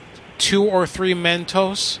in 2 or 3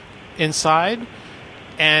 Mentos inside,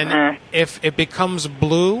 And if it becomes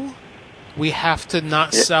blue, we have to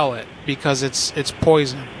not sell it because it's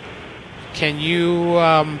poison. Can you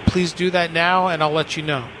please do that now, and I'll let you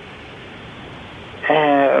know.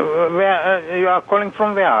 Where you are calling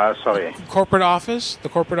from? Where? Sorry. The corporate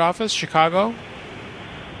office, Chicago.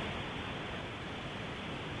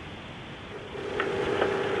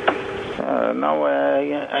 No,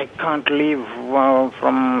 I can't leave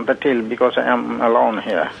from the till because I am alone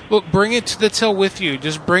here. Well, bring it to the till with you.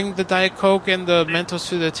 Just bring the Diet Coke and the Mentos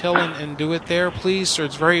to the till and do it there, please, sir.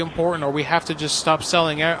 It's very important, or we have to just stop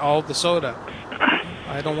selling all the soda.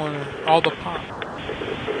 I don't want all the pop.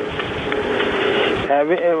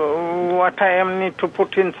 What I need to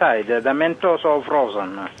put inside? The Mentos or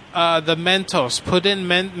frozen? The Mentos. Put in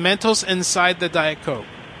Mentos inside the Diet Coke.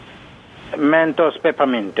 Mentos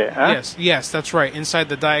peppermint, huh? Yes, that's right. Inside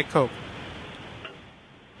the Diet Coke.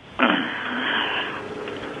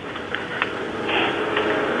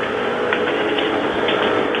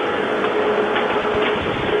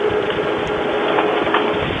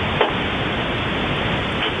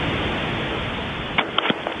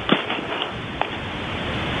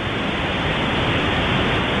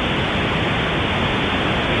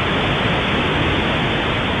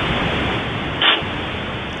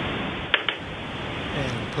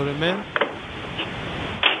 Put them in.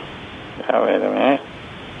 Wait a minute.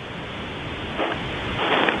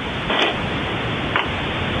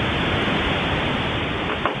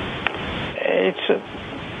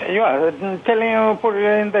 You are telling you put it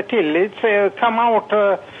in the till. It's come out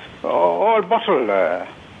all bottle.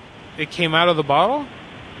 It came out of the bottle?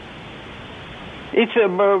 It's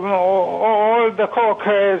all the Coke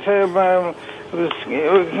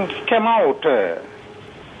came out.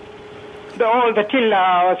 All the till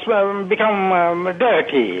has become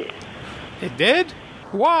dirty. It did?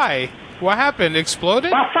 Why? What happened?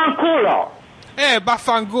 Exploded? Baffanculo! Hey,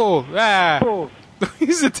 Baffanculo! Ah.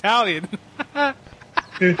 He's Italian. The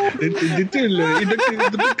till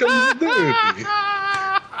it becomes dirty.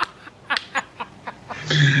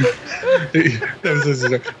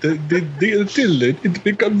 The till it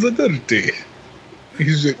becomes dirty.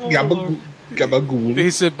 He's gabagool.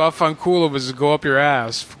 He said Baffanculo was go up your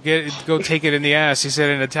ass. Go take it in the ass. He said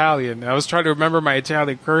in Italian. I was trying to remember my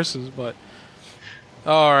Italian curses, but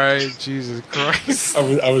all right, Jesus Christ.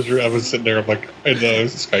 I was sitting there. I'm like in the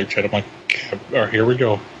Skype chat. I'm like, oh, here we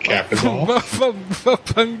go. Cap is off.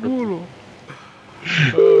 Baffanculo.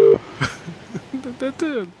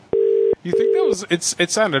 You think that was?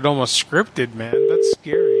 It sounded almost scripted, man. That's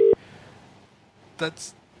scary.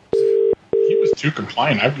 He was too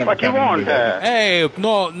compliant. I've never. What you want? Hey,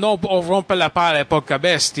 no, rompe la palle, porca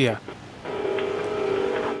bestia.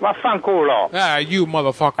 Vaffanculo. Ah, you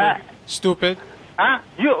motherfucker. Stupid. Huh?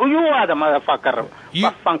 You are the motherfucker.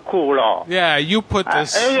 Vaffanculo. Yeah, you put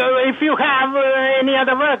this. If you have any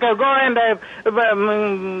other work, go and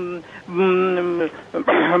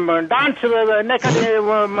dance naked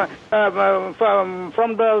from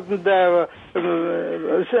the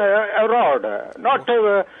road. Not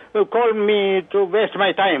call me to waste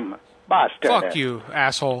my time, bastard. Fuck you,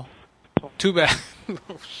 asshole. Too bad.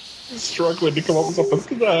 Struggling to come up with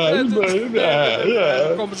something.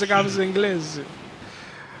 Como se llama en inglés?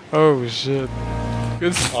 Oh shit.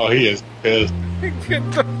 Oh, he is pissed.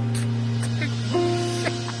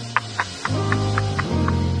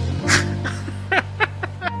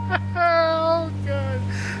 Oh god,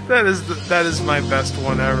 that is my best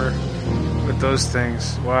one ever with those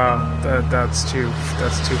things. Wow, that's too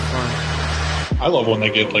funny. I love when they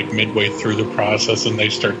get like midway through the process and they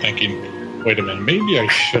start thinking, "Wait a minute, maybe I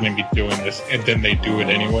shouldn't be doing this," and then they do it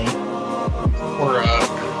anyway. Or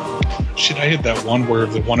shit, I had that one where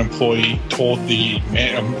the one employee told the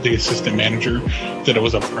assistant manager that it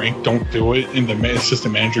was a prank, don't do it, and the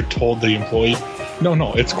assistant manager told the employee,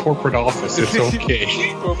 no, it's corporate office, it's okay.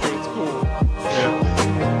 Corporate's cool. Yeah.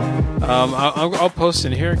 I'll post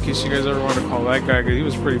in here in case you guys ever want to call that guy, because he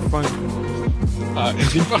was pretty funny. Then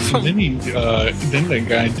the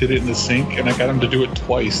guy did it in the sink, and I got him to do it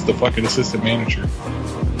twice, the fucking assistant manager.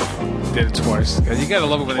 Did it twice. You gotta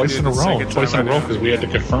love it when twice they in do a it row. the second Twice in time. a row because we had to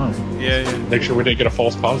confirm. Yeah. Make sure we didn't get a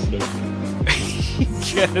false positive.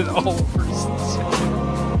 Get it all first.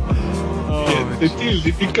 Oh, the deal,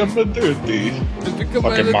 it become a dirty.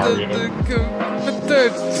 Fucking Mario.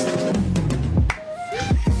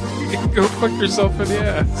 Go fuck yourself in the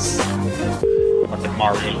ass. Fucking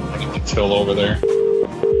Mario running the till over there.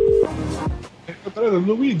 Brother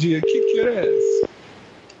Luigi, I kick your ass.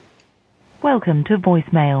 Welcome to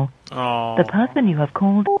voicemail. Oh. The person you have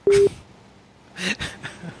called.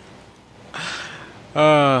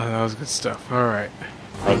 That was good stuff. All right.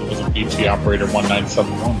 I was a BT operator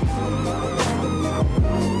 1971.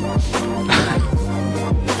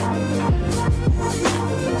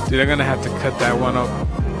 Dude, I'm gonna have to cut that one up.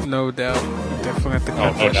 No doubt. Definitely have to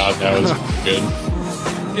cut no doubt. That was good.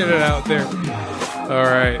 Get it out there.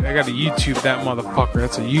 Alright, I gotta YouTube that motherfucker.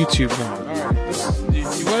 That's a YouTube one.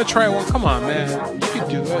 Alright, you wanna try one? Come on, man. You can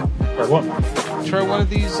do it. Try what? Try one of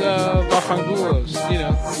these Bafangulos. You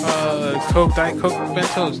know, Diet Coke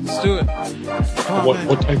Mentos. Let's do it. Come on,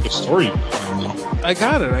 What type of story? I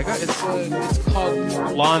got it. It's called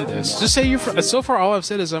Blondus. Just say you're so far all I've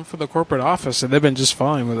said is I'm for the corporate office, and they've been just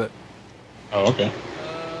fine with it. Oh, okay.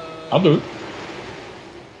 I'll do it.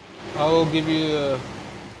 I'll give you a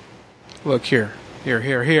look here.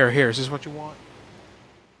 Here. Is this what you want?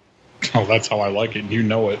 Oh, that's how I like it. You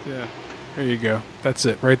know it. Yeah. There you go. That's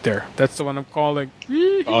it, right there. That's the one I'm calling.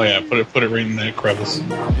 Oh yeah, put it right in that crevice. Yeah.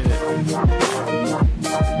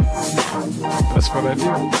 That's what I do.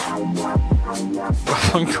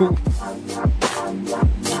 Cool.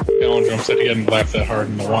 Alan Drum said he hadn't laughed that hard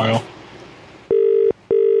in a while.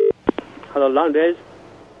 Hello, Landez.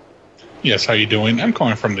 Yes, how you doing? I'm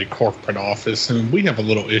calling from the corporate office, and we have a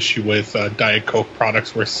little issue with Diet Coke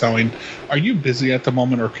products we're selling. Are you busy at the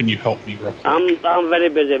moment, or can you help me real quick? I'm very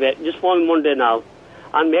busy, mate. Just phone me Monday now,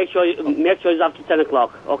 and make sure it's after 10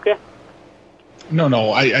 o'clock, okay?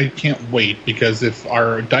 No, I can't wait, because if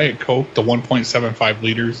our Diet Coke, the 1.75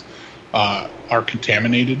 liters, are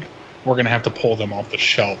contaminated, we're going to have to pull them off the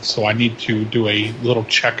shelf. So I need to do a little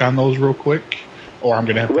check on those real quick, or I'm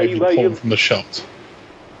going to have to pull them from the shelves.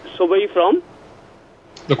 So where are you from?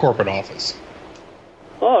 The corporate office.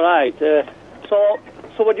 All right. So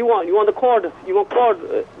what do you want? You want the code? You want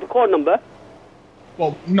the code number?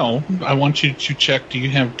 Well, no. I want you to check. Do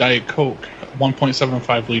you have Diet Coke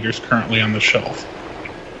 1.75 liters currently on the shelf?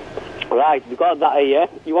 Right. You got that here.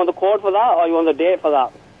 You want the code for that, or you want the date for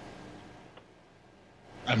that?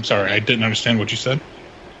 I'm sorry. I didn't understand what you said.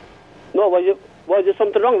 No. Was there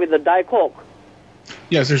something wrong with the Diet Coke?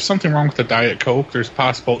 Yes, there's something wrong with the Diet Coke. There's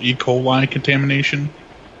possible E. coli contamination.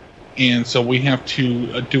 And so we have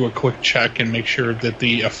to do a quick check and make sure that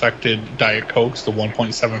the affected Diet Cokes, the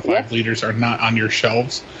 1.75 liters, are not on your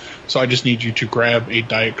shelves. So I just need you to grab a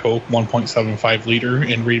Diet Coke 1.75 liter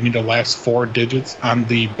and read me the last 4 digits on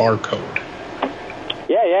the barcode.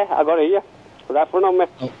 Yeah, I got it here. Right front of me.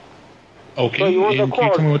 Oh. Okay, So you want and the can you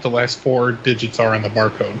code? tell me what the last 4 digits are on the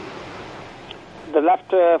barcode? The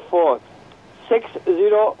left 4.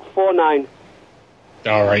 6049.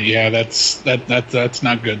 All right, yeah, that's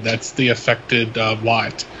not good. That's the affected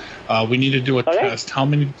lot. We need to do a test. How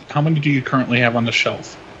many do you currently have on the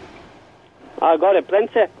shelf? I got it,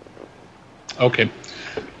 plenty. Okay.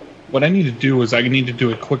 What I need to do is I need to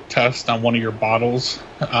do a quick test on one of your bottles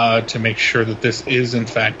to make sure that this is in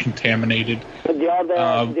fact contaminated. They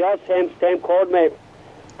are same code, mate.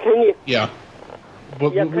 Can you? Yeah.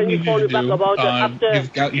 What we need you to do,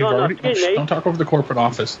 don't talk over the corporate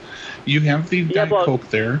office. You have the Diet Coke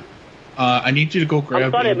there. I need you to go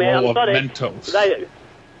grab a roll of Mentos. Right.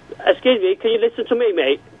 Excuse me, can you listen to me,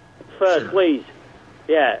 mate? First, please.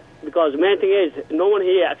 Yeah, because the main thing is, no one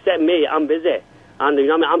here except me. I'm busy. And you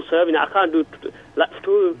know what I mean? I'm serving. I can't do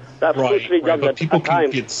two, 3 jobs but people at a time.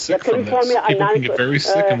 can get sick from this. People can get very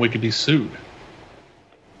sick and we could be sued.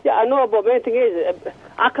 Yeah, I know, but the main thing is,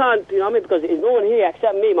 I can't, you know what I mean, because there's no one here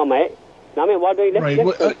except me, my mate. You know what I mean? Why do you Right.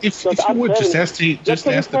 Well, if you would, just ask the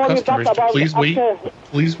customers to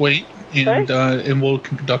please wait, and we'll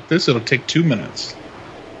conduct this. It'll take 2 minutes.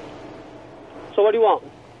 So what do you want?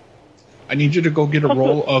 I need you to go get a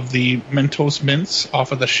roll of the Mentos mints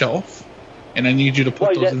off of the shelf, and I need you to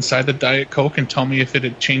put those inside the Diet Coke and tell me if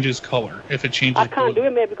it changes color. If it changes I can't do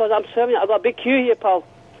it, mate, because I'm serving. I've got a big queue here, pal.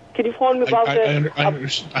 Can you phone me about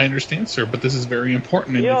I understand, sir, but this is very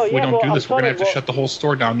important, and if we don't do this, we're going to have to shut the whole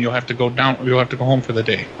store down. You'll have to go home for the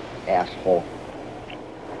day. Asshole.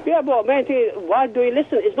 Yeah, but main thing is, why do you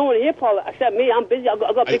listen? There's no one here, Paul, except me. I'm busy. I've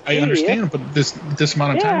got a big queue I understand, here. but this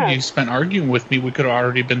amount of time you spent arguing with me, we could have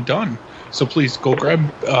already been done. So please go grab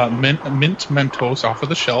mint Mentos off of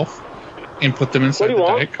the shelf and put them inside the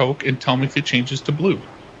Diet Coke and tell me if it changes to blue.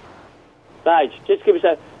 Right, just give me a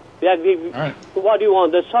sec. Yeah, all right. What do you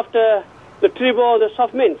want? The soft, the Tribo, the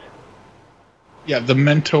soft mint? Yeah, the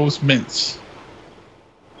Mentos mints.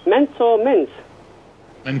 Mentos mints?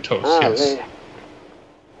 Mentos, yes.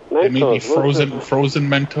 Mentos, they may be frozen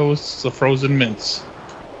Mentos, the frozen mints.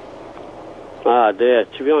 Dear,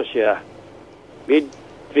 to be honest, yeah. We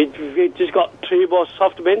just got Tribo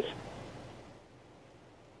soft mints.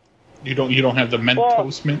 You don't have the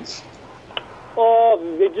Mentos mints? Oh,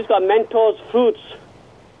 we just got Mentos fruits.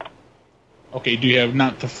 Okay, do you have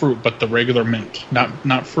not the fruit, but the regular mint?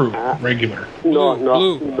 Not fruit, regular.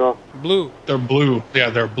 No. Blue. They're blue. Yeah,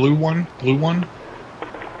 they're blue one. Blue one.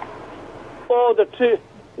 Oh,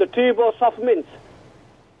 the Turbo soft mints.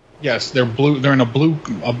 Yes, they're blue. They're in a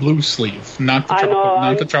blue sleeve, not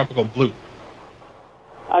the tropical blue.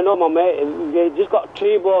 I know, my mate. They just got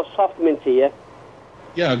Turbo soft mints here.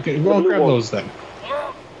 Yeah, well, grab those then.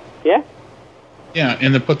 Yeah. Yeah,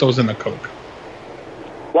 and then put those in the Coke.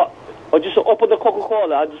 What? Or just open the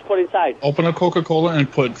Coca-Cola. I just put it inside. Open a Coca-Cola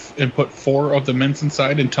and put 4 of the mints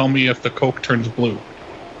inside, and tell me if the Coke turns blue.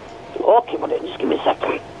 Okay, buddy. Just give me a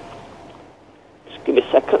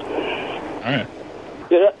second. All right.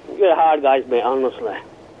 You're hard guys, mate. Honestly.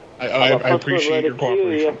 I appreciate your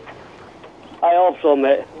cooperation. I hope so,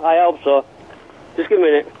 mate. I hope so. Just give me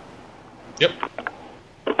a minute. Yep.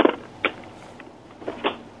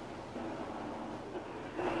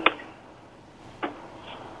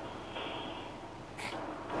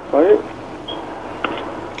 Alright.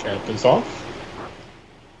 Cap is off.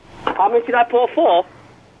 How many did I pour? 4?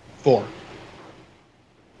 4.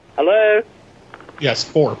 Hello? Yes,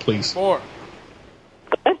 4, please. 4.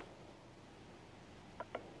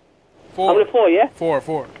 How many 4, yeah?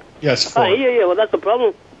 4. Yes, 4. Yeah, well, that's the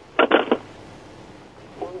problem.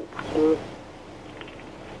 1, 2.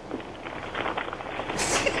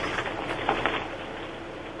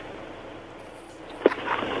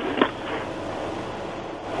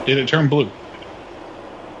 Did it turn blue?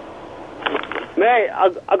 Mate, I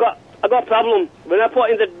got a problem. When I put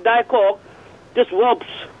in the Diet Coke, just rubs.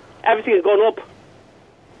 Everything is going up.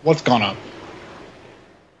 What's gone up?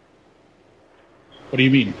 What do you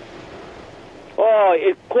mean?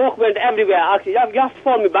 Oh, Coke went everywhere. Actually, you have to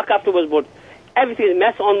phone me back afterwards, but everything is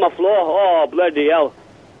mess on my floor. Oh, bloody hell.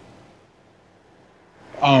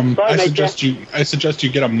 I suggest you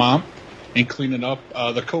get a mop and clean it up.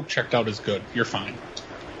 The Coke checked out is good. You're fine.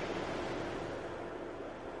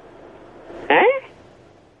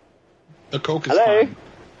 The Coke is fine.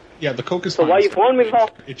 Yeah, the Coke is fine. So why you phone me for?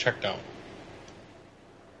 It checked out.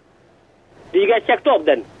 Did you get checked up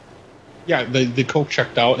then? Yeah, the Coke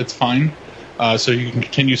checked out. It's fine. So you can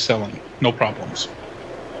continue selling. No problems.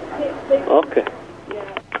 Okay.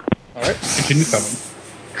 All right, continue selling.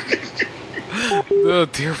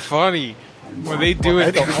 Dude, they're funny. When they do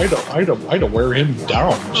it... I don't wear him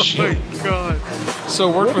down. Oh Shit. my god. So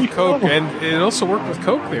it worked with Coke, and it also worked with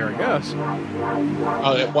Coke there, I guess.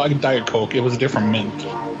 Well, I Diet Coke. It was a different mint.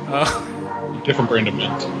 Different brand of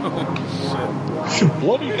mint. Oh, shit.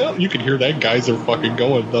 Bloody hell. You can hear that geyser fucking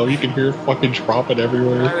going, though. You can hear it fucking dropping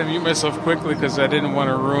everywhere. I had to mute myself quickly because I didn't want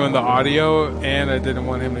to ruin the audio, and I didn't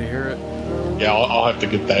want him to hear it. Yeah, I'll have to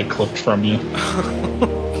get that clipped from you.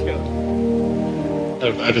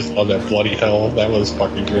 I just love that bloody hell. That was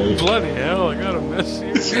fucking great. Bloody hell, I gotta miss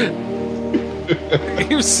you.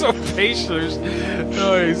 He was so patient.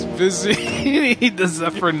 Oh, he's busy. He does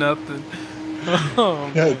that for nothing.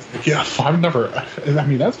 Oh, yeah, I've never... I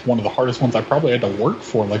mean, that's one of the hardest ones I probably had to work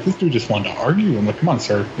for. Like, this dude just wanted to argue. I'm like, come on,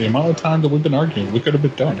 sir. The amount of time that we've been arguing, we could have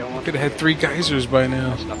been done. We could have had 3 geysers by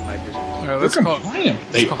now. All right, let's call... I'm going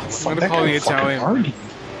to call the Italian. Argue.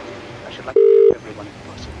 I should like to meet everyone if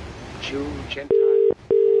possible. Jew, Gentile,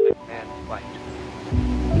 black man, white.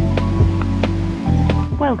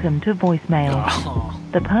 Welcome to voicemail. Oh.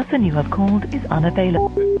 The person you have called is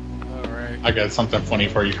unavailable. All right. I got something funny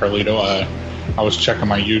for you, Carlito. I was checking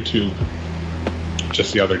my YouTube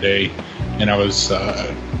just the other day, and I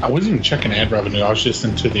wasn't even checking ad revenue. I was just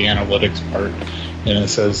into the analytics part, and it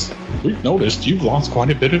says, we've noticed you've lost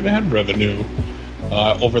quite a bit of ad revenue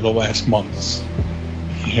over the last months.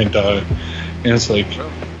 And it's like,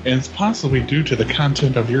 and it's possibly due to the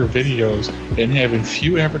content of your videos and having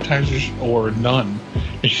few advertisers or none.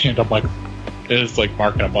 And I'm like, it's like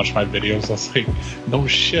marking a bunch of my videos. I was like, no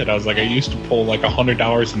shit. I was like, I used to pull like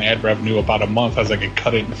 $100 in ad revenue about a month. I was like, I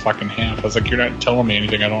cut it in fucking half. I was like, you're not telling me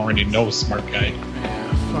anything I don't already know, smart guy.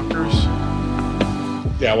 Yeah, fuckers.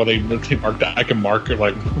 Yeah, well, they marked. I can mark it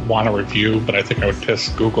like want a review, but I think I would piss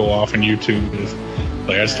Google off and YouTube.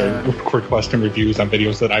 Like I start requesting reviews on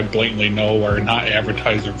videos that I blatantly know are not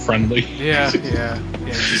advertiser friendly. Yeah.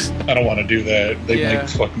 I don't want to do that. They might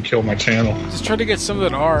fucking kill my channel. Just try to get some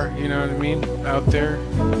that are, you know what I mean, out there.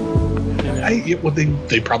 Well,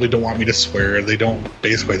 they probably don't want me to swear. They don't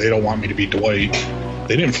want me to be Dwight.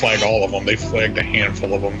 They didn't flag all of them. They flagged a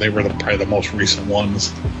handful of them. They were probably the most recent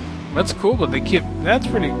ones. That's cool, but that's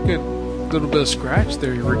pretty good. Little bit of scratch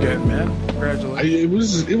there you were getting, man.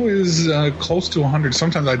 Congratulations. It was close to 100.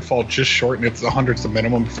 Sometimes I'd fall just short, and it's 100's the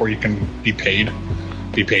minimum before you can be paid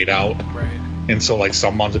out. Right. And so, like,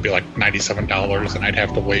 some months it'd be like $97, and I'd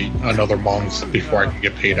have to wait another month before I could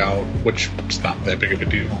get paid out, which is not that big of a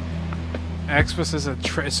deal. Axpa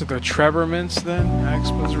is so they're Trevor mints then?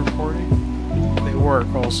 Axpa's reporting? They work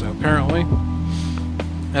also, apparently.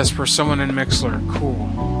 As per someone in Mixler. Cool.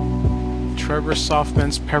 Trevor soft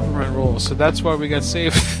mints peppermint rolls. So that's why we got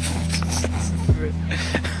saved.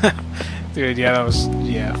 Dude, yeah, that was,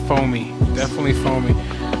 foamy. Definitely foamy.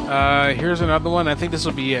 Here's another one. I think this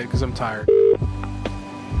will be it, because I'm tired.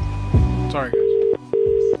 Sorry, guys.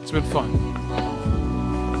 It's been fun.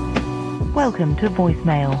 Welcome to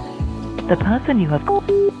voicemail. The person you have...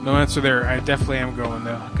 No answer there. I definitely am going,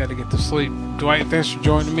 though. Got to get to sleep. Dwight, thanks for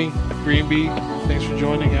joining me. Green Bee, thanks for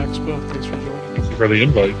joining. Expo, thanks for joining. Thank you for the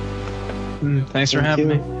invite. Thanks for having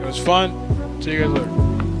me. It was fun. See you guys later.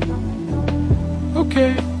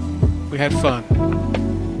 Okay. We had fun.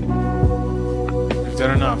 We've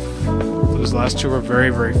done enough. Those last two were very,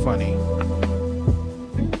 very funny.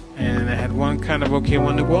 And I had one kind of okay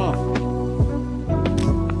one to go off.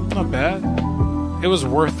 Not bad. It was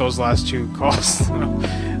worth those last two calls.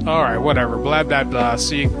 Alright, whatever. Blah, blah, blah.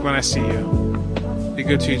 See you when I see you. Be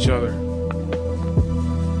good to each other.